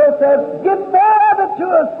what the world says, give more of it to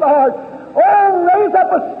us, Lord. Oh, raise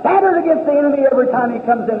up a standard against the enemy every time he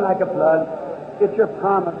comes in like a flood. It's your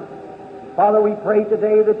promise. Father, we pray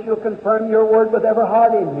today that you'll confirm your word with every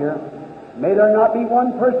heart in here. May there not be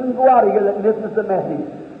one person go out of here that misses the message.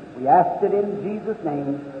 We ask it in Jesus'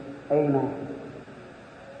 name. Amen.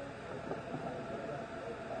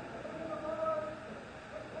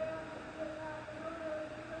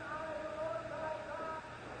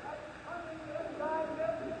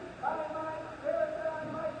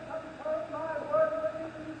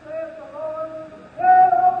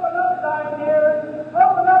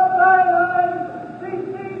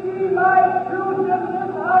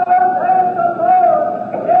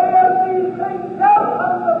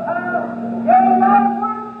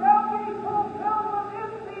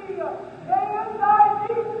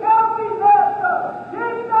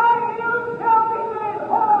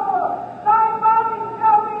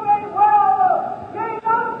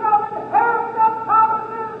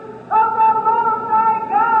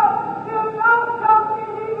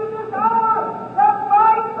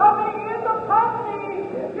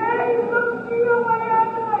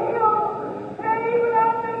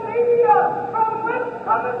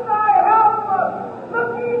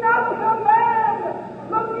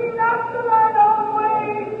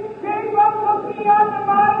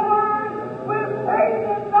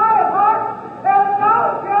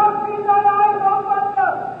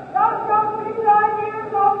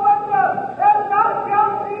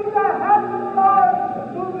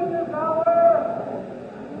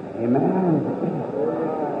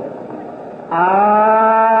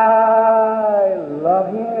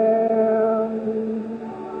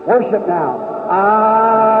 Worship now. I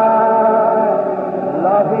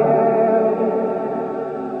love Him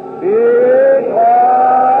because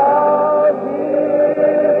He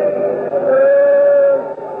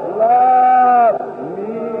first loved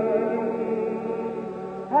me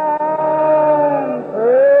and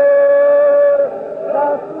purchased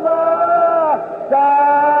my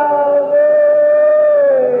salvation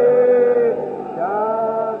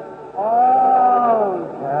on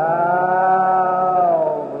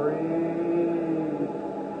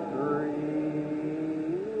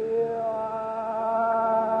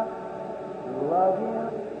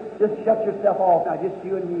Just shut yourself off now, just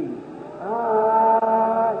you and me. I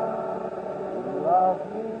love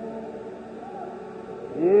you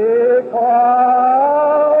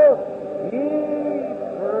because He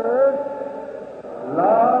first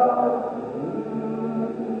loved me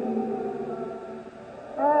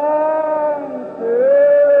and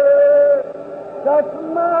purchased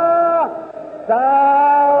my salvation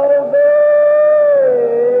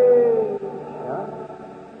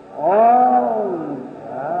on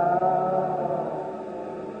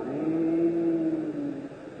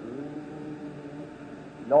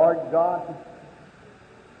Lord God,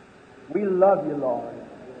 we love you, Lord.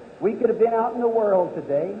 We could have been out in the world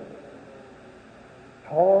today,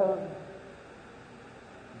 torn,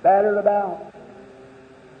 battered about,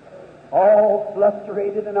 all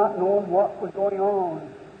frustrated and not knowing what was going on.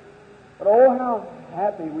 But oh, how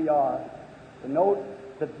happy we are to know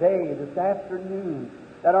today, this afternoon,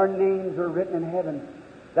 that our names are written in heaven,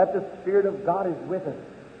 that the Spirit of God is with us.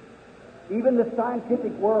 Even the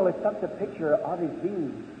scientific world has took the picture of His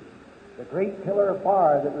being, the great pillar of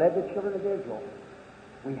fire that led the children of Israel.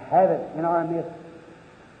 We have it in our midst.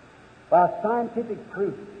 By scientific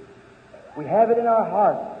proof, we have it in our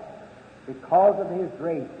hearts because of His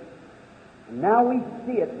grace. And now we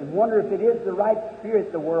see it and wonder if it is the right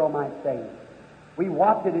spirit, the world might say. We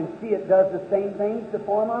watch it and see it does the same things the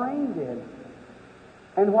former rain did.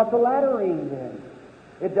 And what the latter rain did.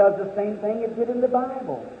 It does the same thing it did in the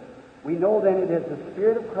Bible. We know then it is the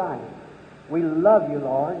Spirit of Christ. We love you,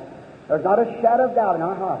 Lord. There's not a shadow of doubt in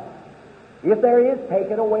our hearts. If there is,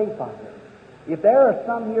 take it away, Father. If there are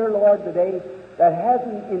some here, Lord, today that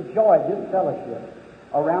hasn't enjoyed this fellowship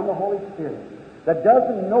around the Holy Spirit, that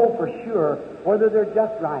doesn't know for sure whether they're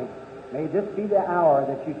just right, may this be the hour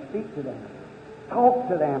that you speak to them. Talk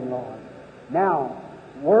to them, Lord. Now,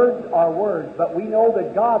 words are words, but we know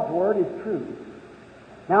that God's Word is true.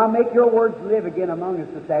 Now make your words live again among us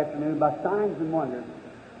this afternoon by signs and wonders,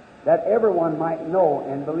 that everyone might know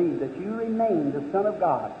and believe that you remain the Son of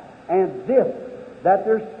God. And this that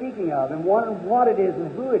they're speaking of and wondering what it is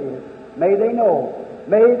and who it is, may they know.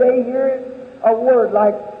 May they hear a word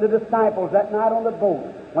like the disciples that night on the boat,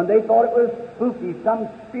 when they thought it was spooky, some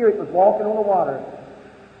spirit was walking on the water.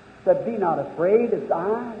 Said, be not afraid, it's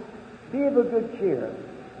I. Be of a good cheer.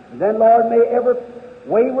 And then, Lord, may every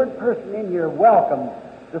wayward person in here welcome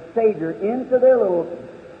the Savior into their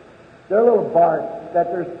little bark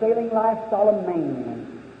that they're sailing life's solemn main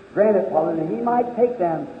in. Grant it, Father, that He might take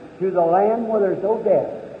them to the land where there's no death,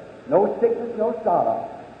 no sickness, no sorrow,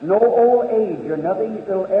 no old age, or nothing that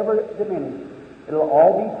will ever diminish. It'll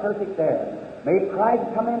all be perfect there. May Christ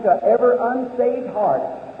come into every unsaved heart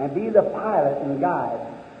and be the pilot and guide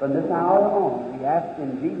from this hour on. We ask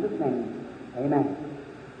in Jesus' name. Amen.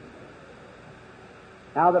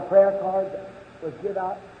 Now the prayer card was given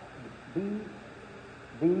out B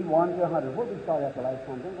 1 to 100. What did we start at the last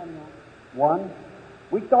time? Does anybody know? 1.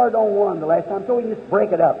 We started on 1 the last time, so we can just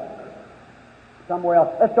break it up somewhere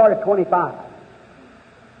else. Let's start at 25.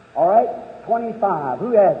 All right? 25.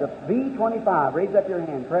 Who has it? B 25. Raise up your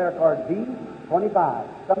hand. Prayer card B 25.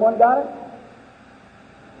 Someone got it?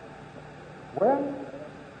 Where?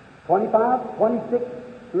 25? 26?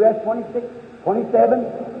 Who has 26? 27?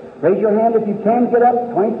 Raise your hand if you can get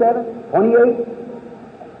up. 27? 28?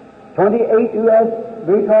 28? Who has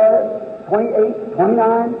B card? 28?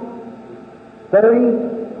 29? 30?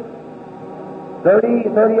 30?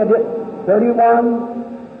 I did.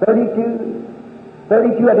 31? 32?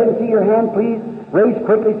 32, I didn't see your hand. Please raise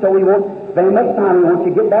quickly so we won't spend much time. We want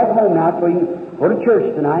you to get back home now so you can go to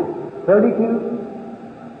church tonight. 32,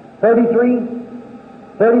 33,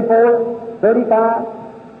 34, 35,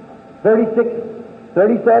 36,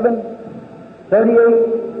 37,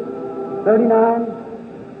 38, 39,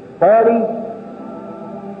 40,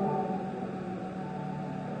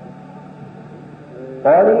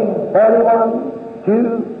 41,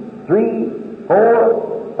 2, 3,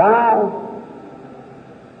 4, 5.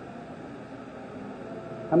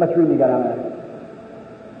 How much room you got on there?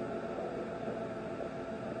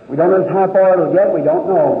 We don't know how far it'll get. We don't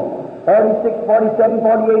know. 46, 47,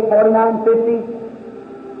 48, 49, 50.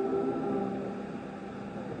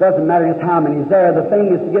 It doesn't matter just how many is there. The thing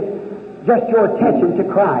is to get just your attention to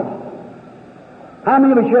Christ. How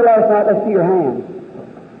many of us here last night? Let's see your hands.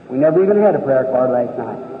 We never even had a prayer card last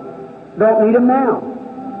night. Don't need them now.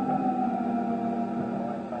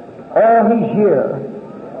 Oh, He's here.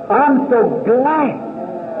 I'm so glad.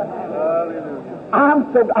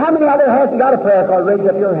 How many other hasn't got a prayer card? Raise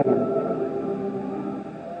up your hand.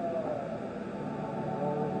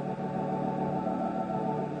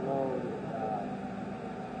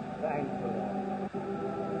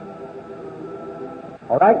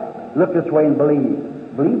 All right? Look this way and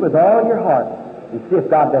believe. Believe with all your heart and see if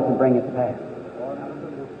God doesn't bring it to pass.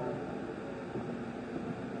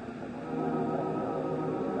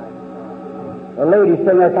 The lady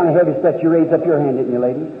sitting there kind of heavy steps. You raise up your hand, didn't you,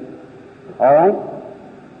 lady? All right?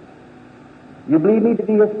 You believe me to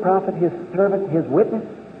be His prophet, His servant, His witness?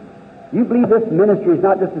 You believe this ministry is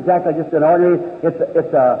not just exactly just an ordinary, it's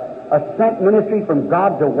a sent ministry from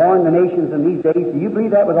God to warn the nations in these days. Do you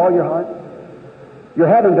believe that with all your heart? You're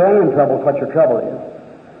having gland trouble is what your trouble is.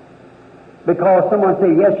 Because someone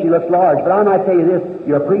say, yes, she looks large, but I might tell you this,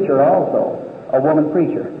 you're a preacher also, a woman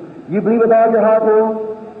preacher. You believe with all your heart now?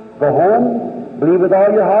 Go home, believe with all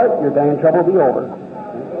your heart, your gland trouble will be over.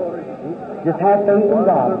 Just have faith in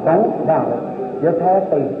God. Don't doubt it. Just have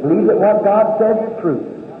faith. Believe that what God says is true.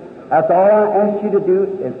 That's all I ask you to do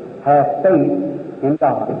is have faith in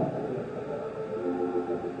God.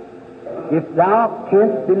 If thou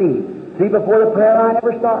canst believe. See, before the prayer line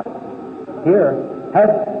ever starts, here,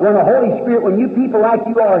 when the Holy Spirit, when you people like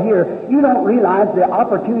you are here, you don't realize the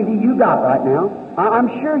opportunity you got right now. I'm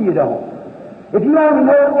sure you don't. If you only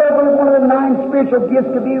know every one of the 9 spiritual gifts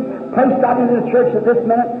to be placed out into the church at this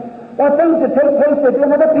minute, well, things that take place at the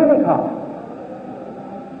end of the Pentecost.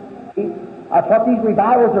 That's what these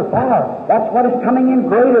revivals are for. That's what is coming in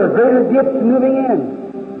greater gifts moving in.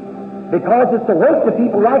 Because it's to wake the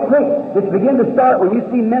people right quick. It's begin to start when you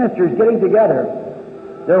see ministers getting together.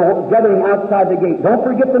 They're gathering outside the gate. Don't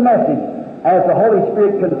forget the message. As the Holy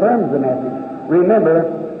Spirit confirms the message, remember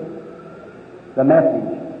the message.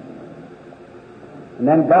 And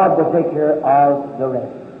then God will take care of the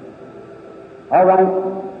rest. All right,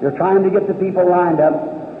 you're trying to get the people lined up.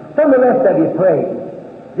 Some of the rest of you pray.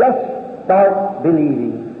 Just start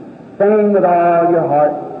believing. Saying with all your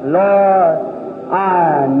heart, Lord,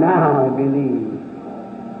 I now believe.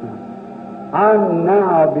 I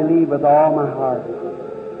now believe with all my heart.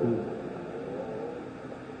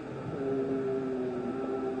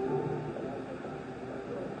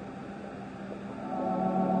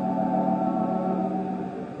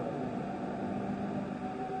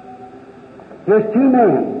 Here's two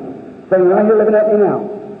men sitting right here looking at me now.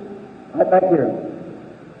 Right back here.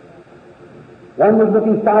 One was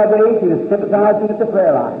looking sideways, he was sympathizing with the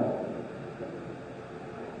prayer line.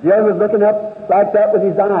 The other was looking up like that with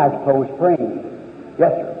his eyes closed, praying.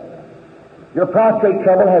 Yes, sir. Your prostrate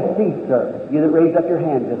trouble has ceased, sir. You that raised up your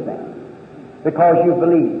hand just then. Because you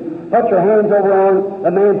believe. Put your hands over on the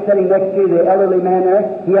man sitting next to you, the elderly man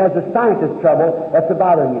there. He has the scientist trouble that's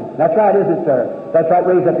bothering him. That's right, isn't it, sir? That's right,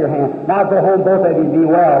 raise up your hand. Now go home, both of you, be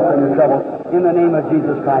well from your trouble in the name of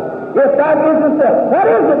Jesus Christ. Yes, that isn't it. What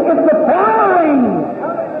is it? It's the following.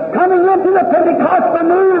 Coming into the Pentecostal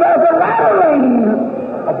move as a rattling.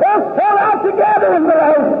 Both fell out together in the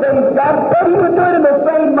last days. God said He would do it in the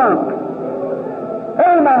same month.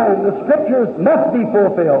 Amen. The Scriptures must be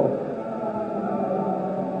fulfilled.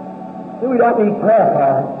 We don't need prayer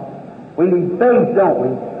cards. We need faith, don't we?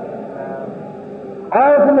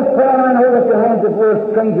 All from this prayer line, hold up your hands if we're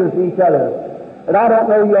strangers to each other. But I don't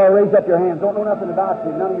know you all, raise up your hands. Don't know nothing about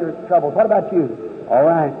you, none of your troubles. What about you? All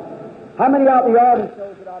right. How many out in the audience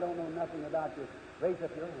knows that I don't know nothing about you? Raise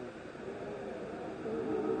up your hands.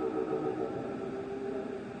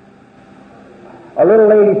 A little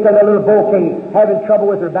lady said a little bouquet having trouble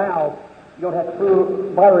with her bowels. You don't have to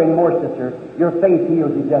prove water anymore, sister. Your faith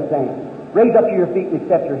heals you just then. Raise up to your feet and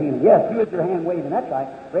accept your healing. Yes, you with your hand waving. That's right.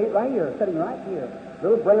 Right here, sitting right here.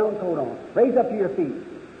 Little brown coat on. Raise up to your feet.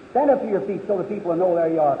 Stand up to your feet so the people will know there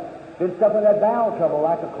you are. Been suffering that bowel trouble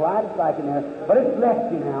like a kaleidoscope in there, but it's left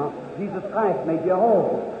you now. Jesus Christ made you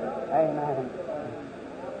whole. Amen.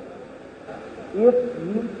 If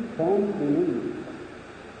you can believe,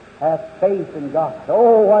 have faith in God.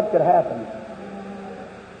 Oh, what could happen?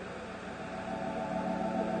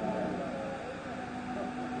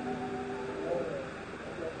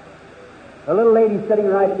 A little lady sitting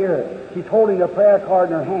right here. She's holding a prayer card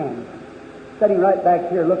in her hand. Sitting right back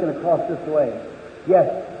here, looking across this way. Yes.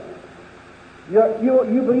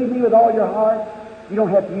 You believe me with all your heart? You don't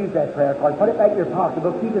have to use that prayer card. Put it back in your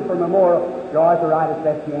pocketbook. Keep it for memorial. Your arthritis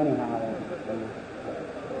left you anyhow.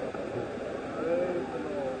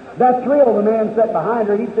 That thrill, the man sat behind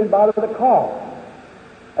her, he's been bothered with a cough.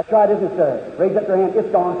 That's right, isn't it, sir? Raise up your hand.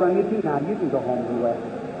 It's gone from you too now. You can go home and rest.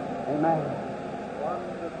 Amen.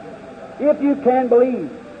 If you can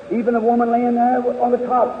believe, even a woman laying there on the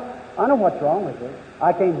cot, I know what's wrong with her.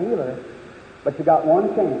 I can't heal her. But you got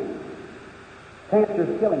one chance.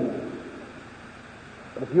 Cancer's killing you.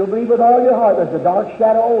 But if you'll believe with all your heart, there's a dark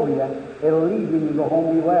shadow over you. It'll leave you and you go home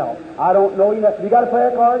and be well. I don't know you. You got a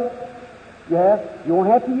prayer card? You have? You won't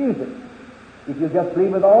have to use it. If you just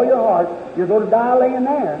believe with all your heart, you're going to die laying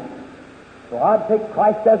there. So I'd take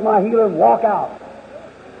Christ as my healer and walk out.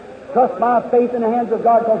 Trust my faith in the hands of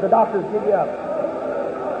God because the doctors give you up.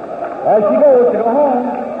 As she goes to go home.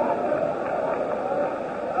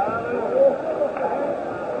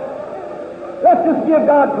 Let's just give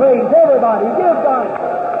God praise. Everybody, give God.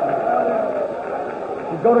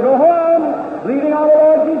 She's going to go home, believing on the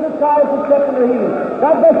Lord Jesus Christ, accepting her healing.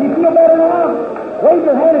 God bless you. Feel better now? Raise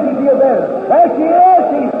your hand if you feel better. There she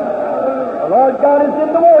is. The Lord God is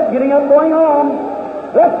in the Word, getting up, going home.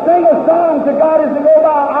 Let's sing a song to God as we go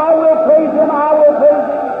by. I will praise Him, I will praise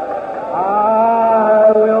Him.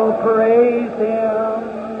 I will praise Him.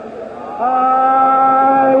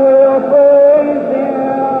 I will praise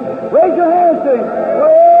Him. Raise your hands to Him.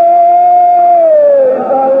 Praise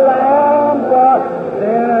the Lamb of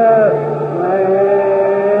sinner slain.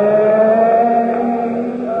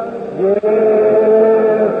 Give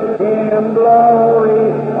Him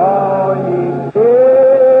glory, all ye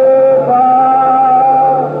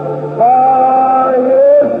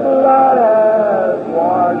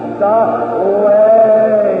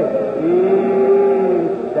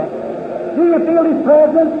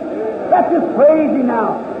presence. Let's just praise Him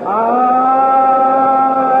now.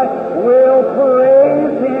 I will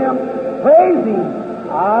praise Him. Praise Him.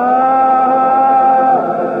 I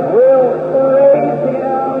will praise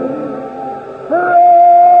Him.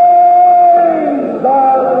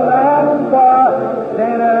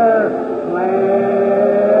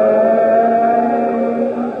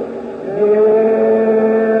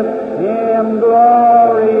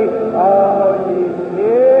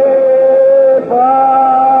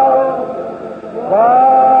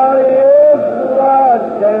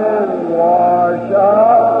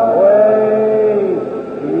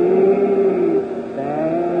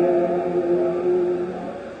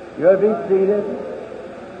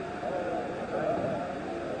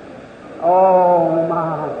 Oh,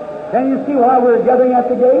 my. Can you see why we're gathering at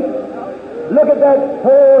the gate? Look at that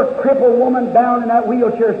poor crippled woman down in that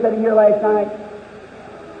wheelchair sitting here last night.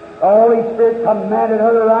 The Holy Spirit commanded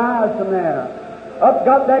her to rise from there. Up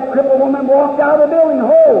got that crippled woman, walked out of the building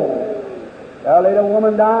whole. There lay the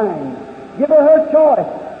woman dying. Give her choice.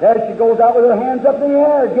 There she goes out with her hands up in the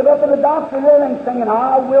air. Give up to the doctor and everything, singing,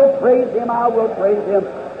 I will praise Him, I will praise Him.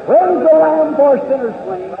 Praise the Lamb for sinners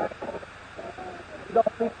slain. The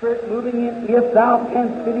Holy Spirit moving in, if thou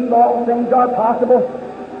canst believe, all things are possible.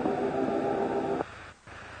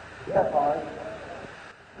 Yes, Lord.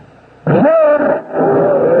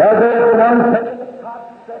 There's one taking the cot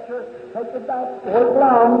stretcher, take it back, work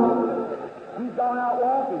long. He's gone out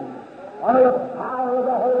walking. Under the power of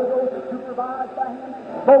the Holy Ghost, supervised by Him,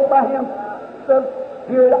 spoke by Him, the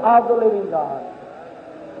Spirit of the living God.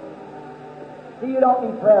 See, you don't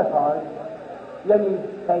need prayer cards. You need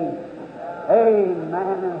faith.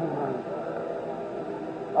 Amen and amen.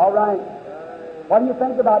 All right. What do you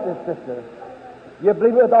think about this, sister? You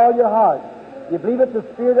believe it with all your heart. You believe it's the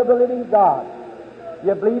Spirit of the living God.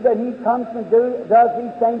 You believe that He comes and does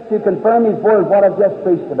these things to confirm His word, what I've just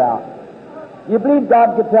preached about. You believe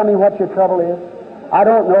God could tell me what your trouble is? I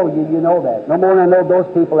don't know you. You know that. No more than I know those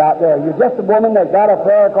people out there. You're just a woman that got a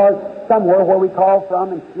prayer card somewhere where we call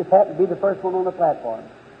from and just happened to be the first one on the platform.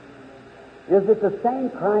 Is it the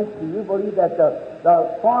same Christ? Do you believe that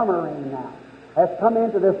the former rain now has come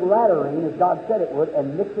into this latter rain, as God said it would,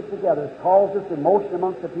 and mixed it together, caused this emotion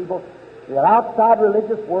amongst the people? The outside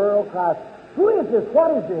religious world cries, who is this?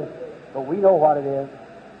 What is this? But we know what it is.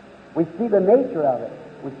 We see the nature of it.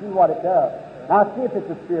 We see what it does. Now see if it's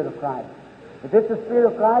the Spirit of Christ. If it's the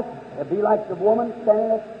Spirit of Christ, it'd be like the woman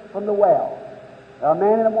standing from the well. A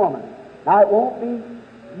man and a woman. Now it won't be,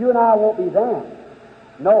 you and I won't be them.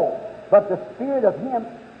 No. But the Spirit of Him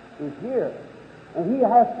is here. And He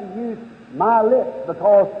has to use my lips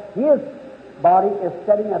because His body is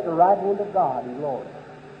sitting at the right hand of God in glory.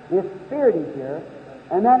 His Spirit is here.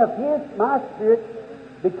 And then if my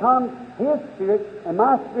Spirit becomes His Spirit, and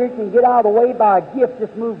my Spirit can get out of the way by a gift,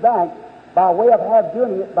 just move back, by way of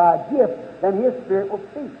doing it by a gift, then His Spirit will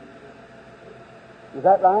speak. Is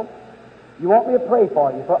that right? You want me to pray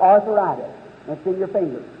for you for arthritis. It's in your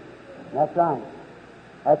fingers. That's right.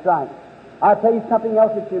 That's right. I'll tell you something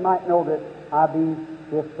else that you might know that I be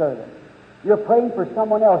His servant. You're praying for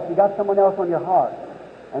someone else. You got someone else on your heart.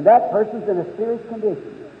 And that person's in a serious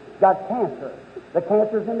condition. Got cancer. The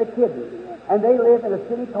cancer's in the kidney. And they live in a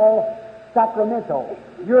city called Sacramento.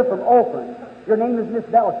 You're from Oakland. Your name is Miss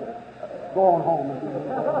Belcher. Go on home.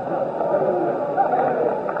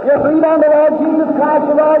 You believe on the Lord Jesus Christ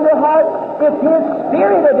with all your heart. It's His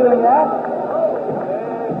Spirit of doing that.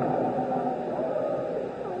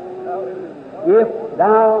 If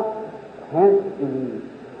thou canst believe,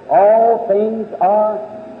 all things are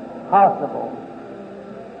possible.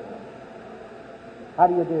 How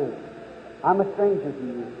do you do? I'm a stranger to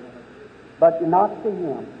you, but you're not to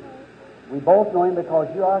Him. We both know Him because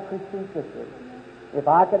you are a Christian sister. If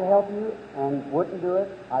I could help you and wouldn't do it,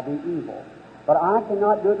 I'd be evil. But I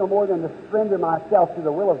cannot do it no more than to surrender myself to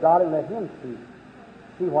the will of God and let Him speak.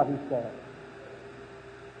 See what He says.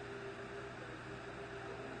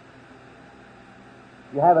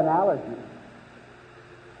 You have an allergy.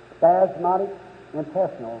 Spasmodic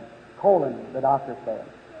intestinal colon, the doctor said.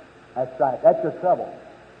 That's right. That's your trouble.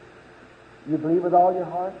 You believe with all your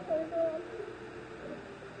heart?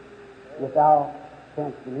 If thou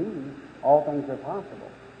canst believe, all things are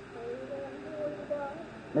possible.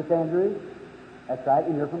 Miss Andrews? That's right,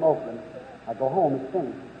 and you're from Oakland. I go home, it's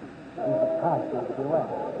finished. Jesus Christ makes me well.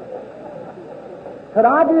 Could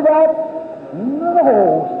I do that?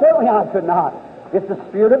 No, certainly I could not. It's the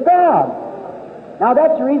Spirit of God. Now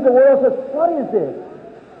that's the reason the world says, what is this?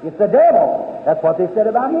 It's the devil. That's what they said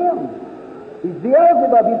about him. He's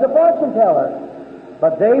Beelzebub, he's a fortune teller.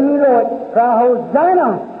 But they who know it cry,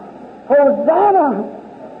 Hosanna! Hosanna!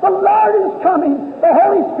 The Lord is coming. The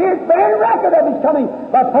Holy Spirit bearing record of His coming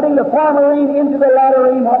by putting the former rain into the latter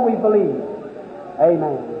rain, what we believe.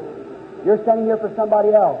 Amen. You're standing here for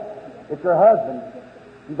somebody else. It's your husband.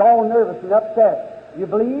 He's all nervous and upset. You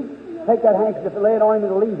believe? Take that handkerchief and lay it on him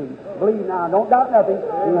and leave him. Believe now. Don't doubt nothing.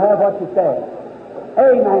 You have what you say.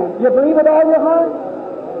 Amen. You believe with all your heart?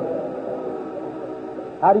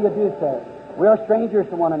 How do you do, sir? We are strangers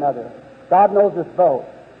to one another. God knows us both.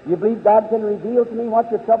 You believe God can reveal to me what's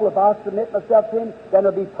your trouble? If I'll submit myself to Him, then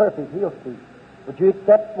it'll be perfect. He'll speak. Would you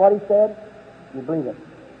accept what He said? You believe it.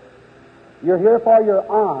 You're here for your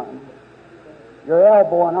arm, your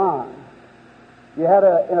elbow and arm. You had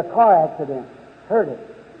in a car accident, hurt it.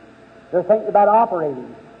 They're thinking about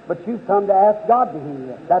operating. But you've come to ask God to heal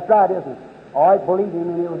you. That's right, isn't it? All right, believe Him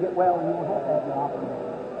and He'll get well and you won't have to have the operation.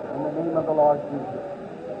 In the name of the Lord Jesus.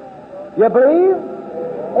 You believe?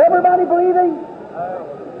 Everybody believing?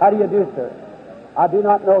 How do you do, sir? I do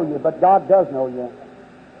not know you, but God does know you.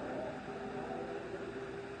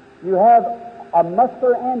 You have a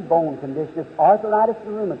muscular and bone condition. It's arthritis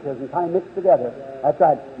and rheumatism kind of mixed together. That's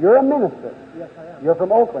right. You're a minister. Yes, I am. You're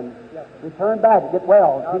from Oakland. Yes. Return back and get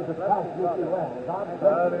well. Jesus Christ makes you well. God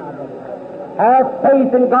bless you. Have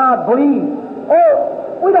faith in God. Believe.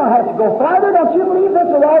 Oh, we don't have to go farther. Don't you believe this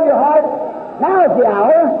with all your heart? Now is the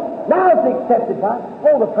hour. Now is the accepted time.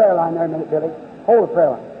 Hold the prayer line there a minute, Billy. Hold the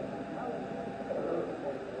prayer line.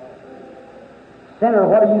 Sinner,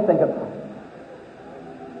 what do you think about it?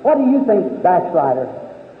 What do you think, backslider?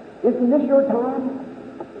 Isn't this your time?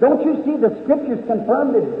 Don't you see the Scriptures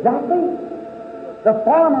confirmed exactly? The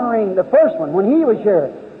farmer ring, the first one, when he was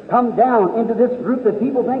here, come down into this group that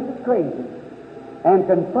people think is crazy, and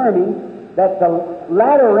confirming that the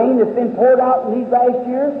latter rain that's been poured out in these last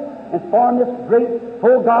years and formed this great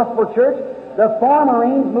full gospel church, the farmer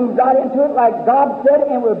rains moved right into it like God said,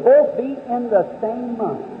 and we'll both be in the same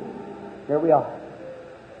month. Here we are.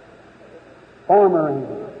 Farmer rain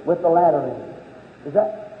with the latter rain. Is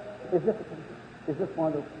this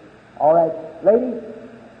one of those? All right, ladies,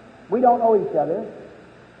 we don't know each other,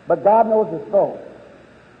 but God knows us both.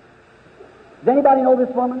 Does anybody know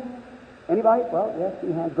this woman? Anybody? Well, yes,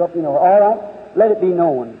 she hands go up, you know her. All right, let it be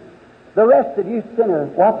known. The rest of you sinners,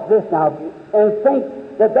 watch this now, and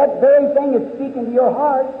think that that very thing is speaking to your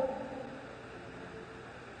heart,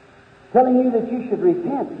 telling you that you should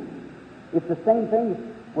repent. It's the same thing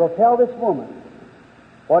we'll tell this woman.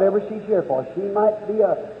 Whatever she's here for. She might be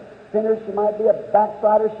a sinner, she might be a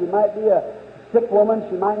backslider, she might be a sick woman,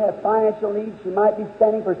 she might have financial needs, she might be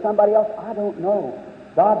standing for somebody else. I don't know.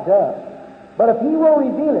 God does. But if He will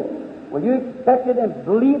reveal it, will you expect it and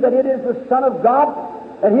believe that it is the Son of God,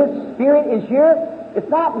 that His Spirit is here? It's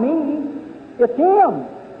not me, it's Him.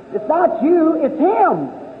 It's not you, it's Him.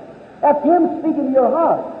 That's Him speaking to your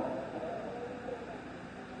heart.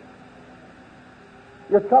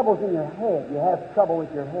 Your trouble's in your head. You have trouble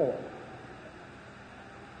with your head.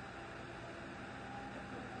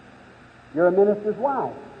 You're a minister's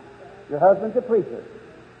wife. Your husband's a preacher.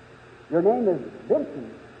 Your name is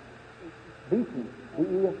Benson. Beeson.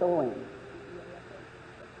 B-E-S-O-N.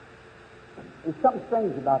 There's something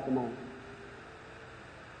strange about the man.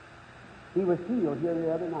 He was healed here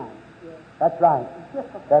the other night. That's right.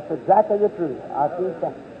 That's exactly the truth. I've seen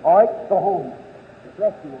that. All right, go home.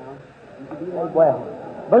 Bless you now. You can be made well.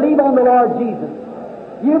 Believe on the Lord Jesus.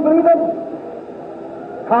 You believe it?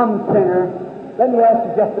 Come, sinner. Let me ask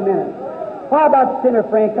you just a minute. How about sinner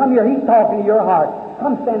friend? Come here. He's talking to your heart.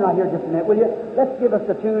 Come stand right here just a minute, will you? Let's give us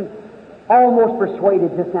the tune. Almost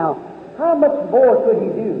Persuaded just now. How much more could he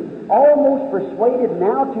do? Almost persuaded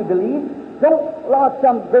now to believe. Don't laud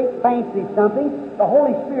some great fancy something. The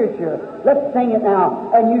Holy Spirit's here. Let's sing it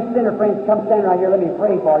now. And you sinner friends, come stand right here. Let me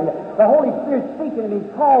pray for you. The Holy Spirit's speaking to me.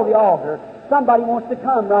 Call the altar. Somebody wants to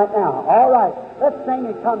come right now. All right. Let's sing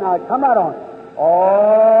and come now. Come right on.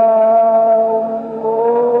 Almost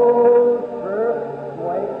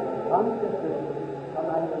persuaded. Come, sister. Come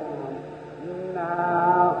right here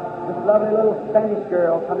now. This lovely little Spanish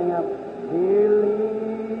girl coming up. Believe.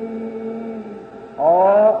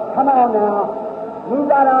 Oh, come on now. Move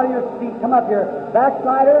right out of your seat. Come up here.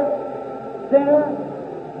 Backslider, sinner,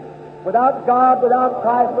 without God, without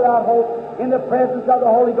Christ, without hope, in the presence of the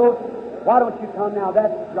Holy Ghost. Why don't you come now?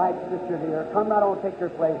 That's right, sister dear. Come right on, take your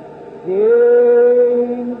place.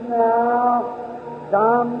 Sing now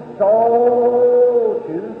some soul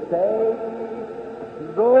to save.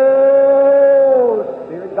 Go,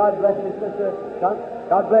 Spirit. God bless you, sister. Come.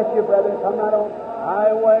 God bless you, brother. Come right on.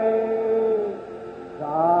 Highway.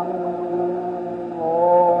 Some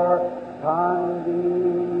more convenient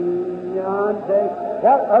day.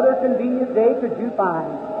 What other convenient day could you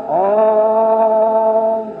find?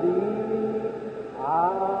 On the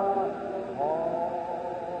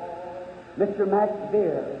Mr. Max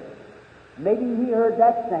Beer, maybe he heard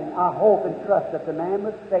that saying, I hope and trust that the man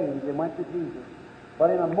was saved and went to Jesus. But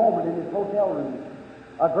in a moment in his hotel room,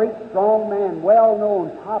 a great strong man,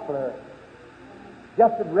 well-known, popular,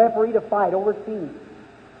 just had refereed a fight overseas.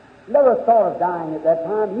 Never thought of dying at that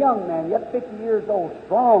time. Young man, yet 50 years old,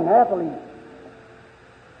 strong athlete,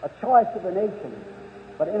 a choice of the nation.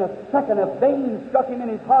 But in a second, a vein struck him in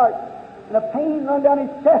his heart, and a pain run down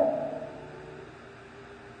his chest.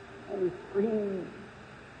 And he screamed,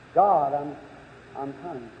 God, I'm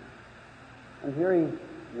coming. And here he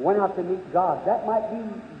went out to meet God. That might be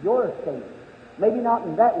your estate. Maybe not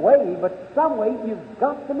in that way, but some way you've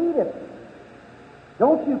got to meet Him.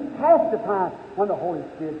 Don't you pass the time when the Holy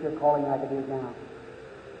Spirit's here calling like it is now.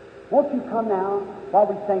 Won't you come now while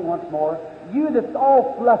we sing once more? You that's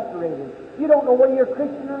all frustrated, you don't know whether you're a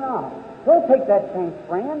Christian or not. Don't take that chance,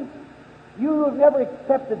 friend. You have never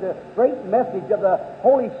accepted the great message of the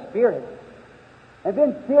Holy Spirit and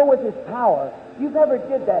been filled with His power. You never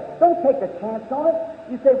did that. Don't take a chance on it.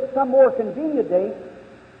 You say some more convenient day.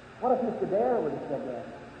 What if Mr. Dare would have said that?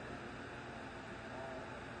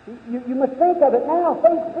 You must think of it now.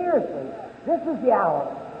 Think seriously. This is the hour.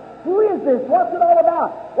 Who is this? What's it all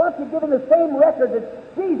about? What's He given the same record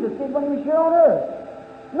that Jesus did when He was here on earth?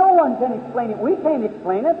 No one can explain it. We can't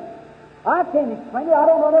explain it. I can't explain it. I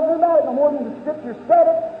don't know nothing about it no more than the Scripture said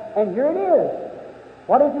it, and here it is.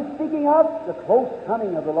 What is it speaking of? The close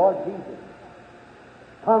coming of the Lord Jesus.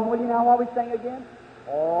 Come, will you now while we sing again?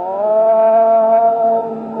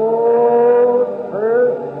 Almost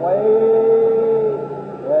persuaded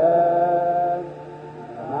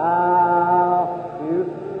now to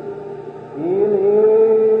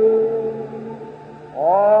believe,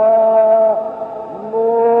 almost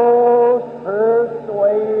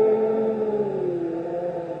persuaded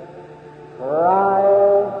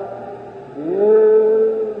Christ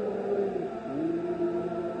is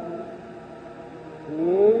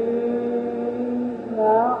He's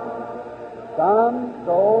now some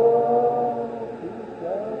soul to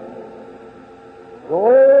save. Go,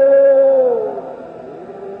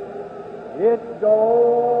 it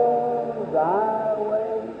goes thy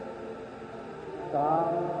way.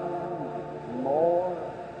 Some more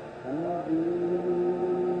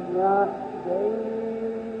convenient day.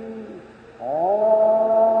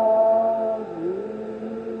 All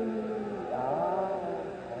thee I'll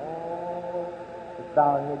call. Let's bow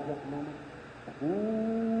our heads just a moment.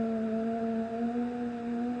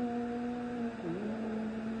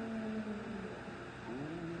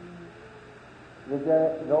 Is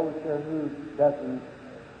there those here who doesn't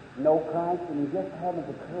know Christ and you just haven't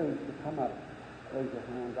the courage to come up? Raise your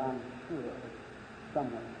hands, I'm sure.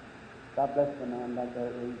 Someone. God bless the man back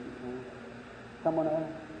there. Raise his hand. Someone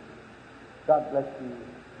else. God bless you,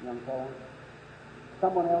 young fellow.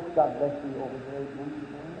 Someone else. God bless you over there.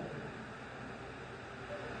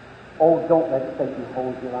 Oh, don't let Satan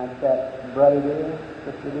hold you like that, brother dear,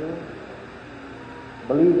 sister dear.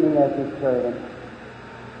 Believe me as His servant.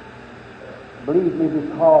 Believe me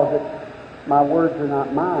because my words are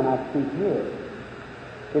not mine, I speak His.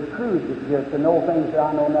 It proves it here to know things that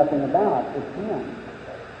I know nothing about. It's Him.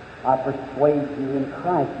 I persuade you in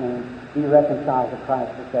Christ's name, be reconciled to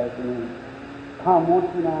Christ this afternoon. Come,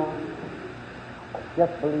 won't you now?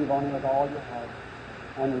 Just believe on Him with all your heart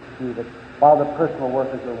and receive it. While the personal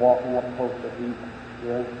workers are walking up close to Him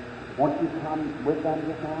here, won't you come with them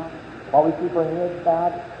just now? While we keep our heads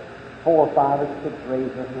bowed, 4 or 5 or 6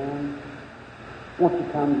 raise their hands. Won't you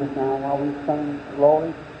come just now while we sing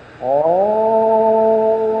glory?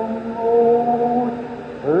 Almost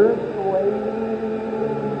persuaded.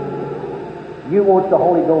 You want the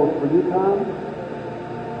Holy Ghost, will you come?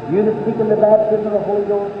 You that seek in the baptism of the Holy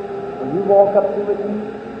Ghost, will you walk up to it with me?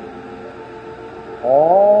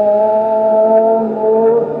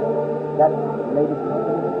 Almost. That lady's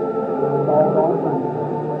trouble is all gone.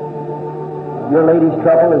 Your lady's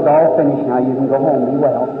trouble is all finished now. You can go home. Be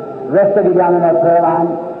well. The rest of you down in that prayer line,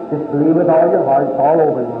 just believe with all your heart. It's all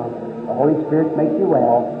over now. The Holy Spirit makes you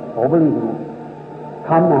well. Oh, believe in it.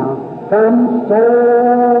 Come now. Some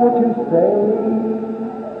soul to save.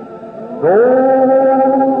 Go,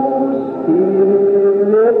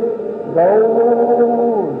 Spirit,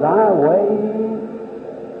 go thy way.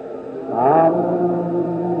 Some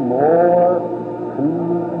more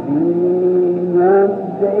convenient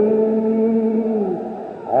day.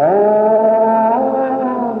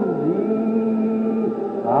 On thee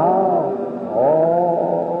I'll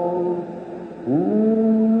call.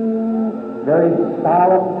 Very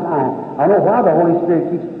solemn time. I don't know why the Holy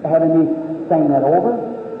Spirit keeps having me sing that over.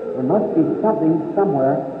 There must be something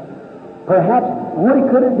somewhere. Perhaps,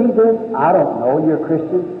 could it be this? I don't know. You're a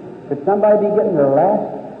Christian. Could somebody be getting their last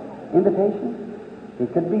invitation?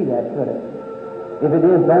 It could be that, could it? If it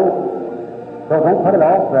is, don't put it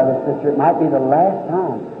off, brother, sister. It might be the last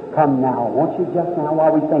time. Come now. Won't you just now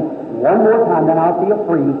while we sing one more time, then I'll feel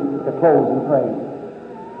free to close and pray.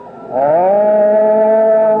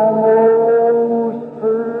 Almost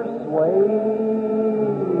persuaded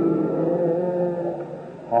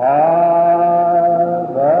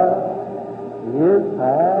Father is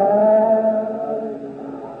past.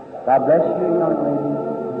 God bless you, young lady.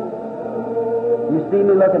 You see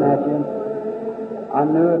me looking at you. I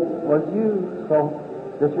knew it was you, so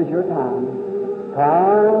this was your time.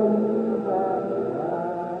 comes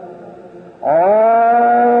almost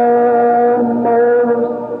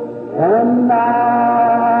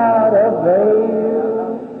cannot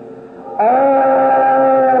avail, almost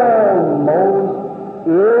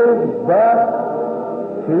is but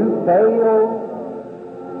to fail.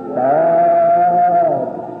 Sad,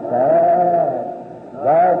 sad,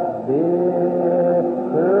 that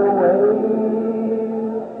bitter way.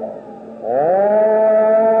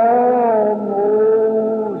 Almost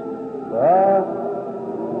but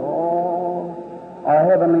lost. Our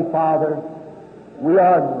Heavenly Father, we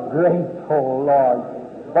are grateful, Lord,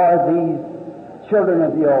 for these children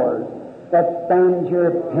of yours that stand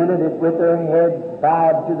here penitent with their heads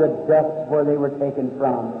bowed to the dust where they were taken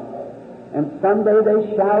from. And someday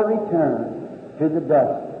they shall return to the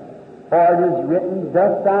dust. For it is written,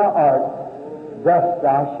 dust thou art, dust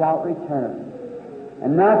thou shalt return.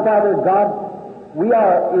 And now, Father God, we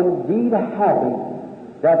are indeed happy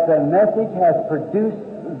that the message has produced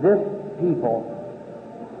this people.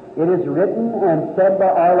 It is written and said by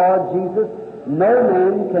our Lord Jesus, no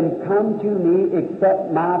man can come to me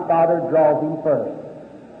except my Father draws him first.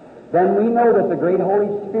 Then we know that the great Holy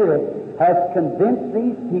Spirit has convinced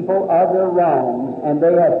these people of their wrongs, and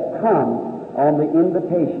they have come on the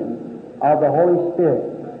invitation of the Holy Spirit.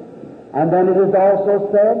 And then it is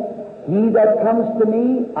also said, he that comes to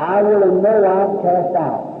me, I will in no wise cast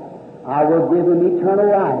out. I will give him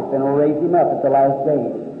eternal life, and will raise him up at the last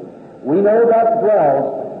days. We know that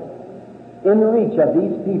dwells in the reach of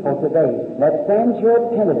these people today that stand here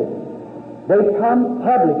penitent. They come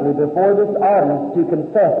publicly before this audience to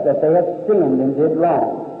confess that they have sinned and did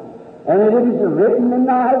wrong. And it is written in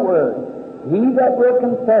thy word, he that will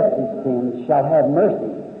confess his sins shall have mercy.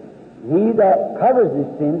 He that covers his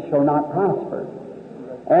sins shall not prosper.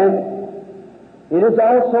 And it is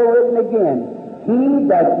also written again, he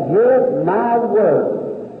that heareth my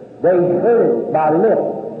word, they heard it by lips,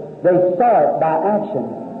 they saw it by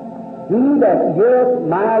action. He that heareth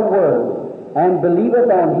my word and believeth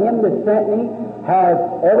on him that sent me has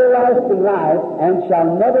everlasting life, and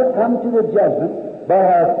shall never come to the judgment, but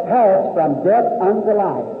has passed from death unto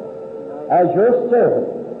life. As your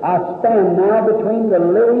servant, I stand now between the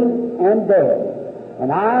living and dead,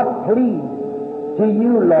 and I plead to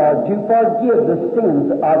you, Lord, to forgive the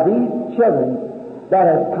sins of these children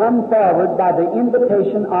that has come forward by the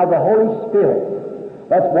invitation of the Holy Spirit,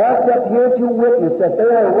 that's walked up here to witness that they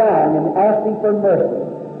are wrong and asking for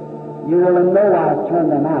mercy. You will in no wise turn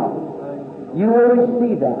them out. You will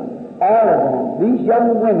receive them, all of them, these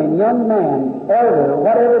young women, young men, elder,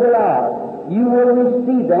 whatever they are. You will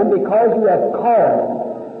receive them because you have called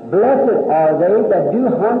them. Blessed are they that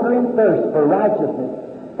do hunger and thirst for righteousness,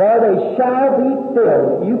 for they shall be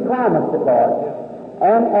filled. You promised it, Lord.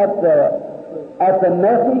 And at the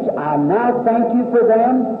message, I now thank you for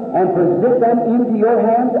them and present them into your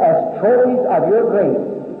hands as trophies of your grace.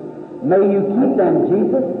 May you keep them,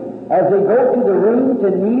 Jesus, as they go to the room to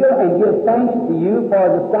kneel and give thanks to you for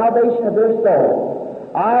the salvation of their soul.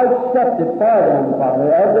 I accept it for them,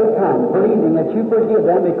 Father, as they come, believing that you forgive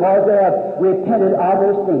them because they have repented of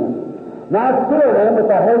their sins. Now fill them with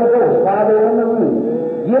the Holy Ghost while they're in the room.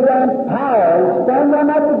 Give them power and stand them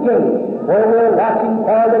at the gate where we're watching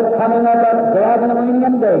for the coming of that glad and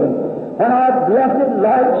millennium day, when our blessed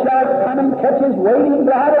Lord shall come and catch his waiting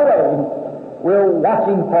bride away. We're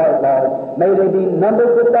watching for it, Lord. May they be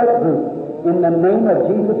numbered with that group in the name of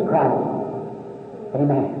Jesus Christ.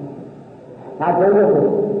 Amen. Now go with us,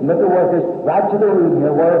 with the workers, right to the room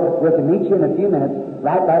here where we can meet you in a few minutes,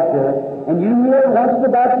 right back there. And you here, once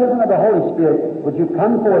the baptism of the Holy Spirit, would you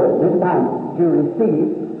come forth at this time to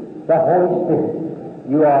receive the Holy Spirit?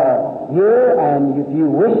 You are here, and if you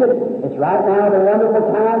wish it, it's right now the wonderful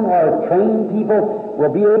time where trained people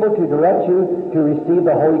will be able to direct you to receive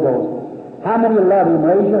the Holy Ghost. How many love Him?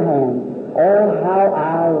 Raise your hand. Oh, how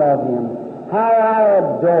I love Him. How I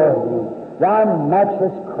adore Him. Thou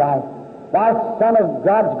matchless Christ. Thou Son of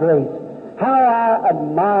God's grace. How I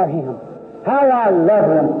admire Him. How I love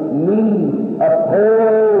Him. Me, a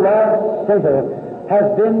poor lost sinner,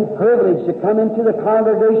 has been privileged to come into the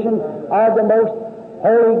congregation of the most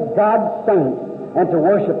holy God's saints and to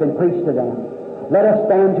worship and preach to them. Let us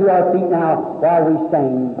stand to our feet now while we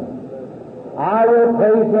sing. I will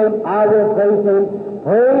praise Him, I will praise Him.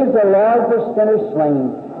 Praise the Lord for sinners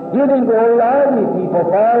slain. Give Him glory, all you people,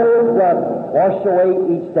 for His blood wash away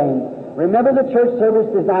each stain. Remember the church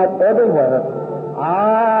service tonight everywhere.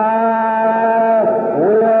 I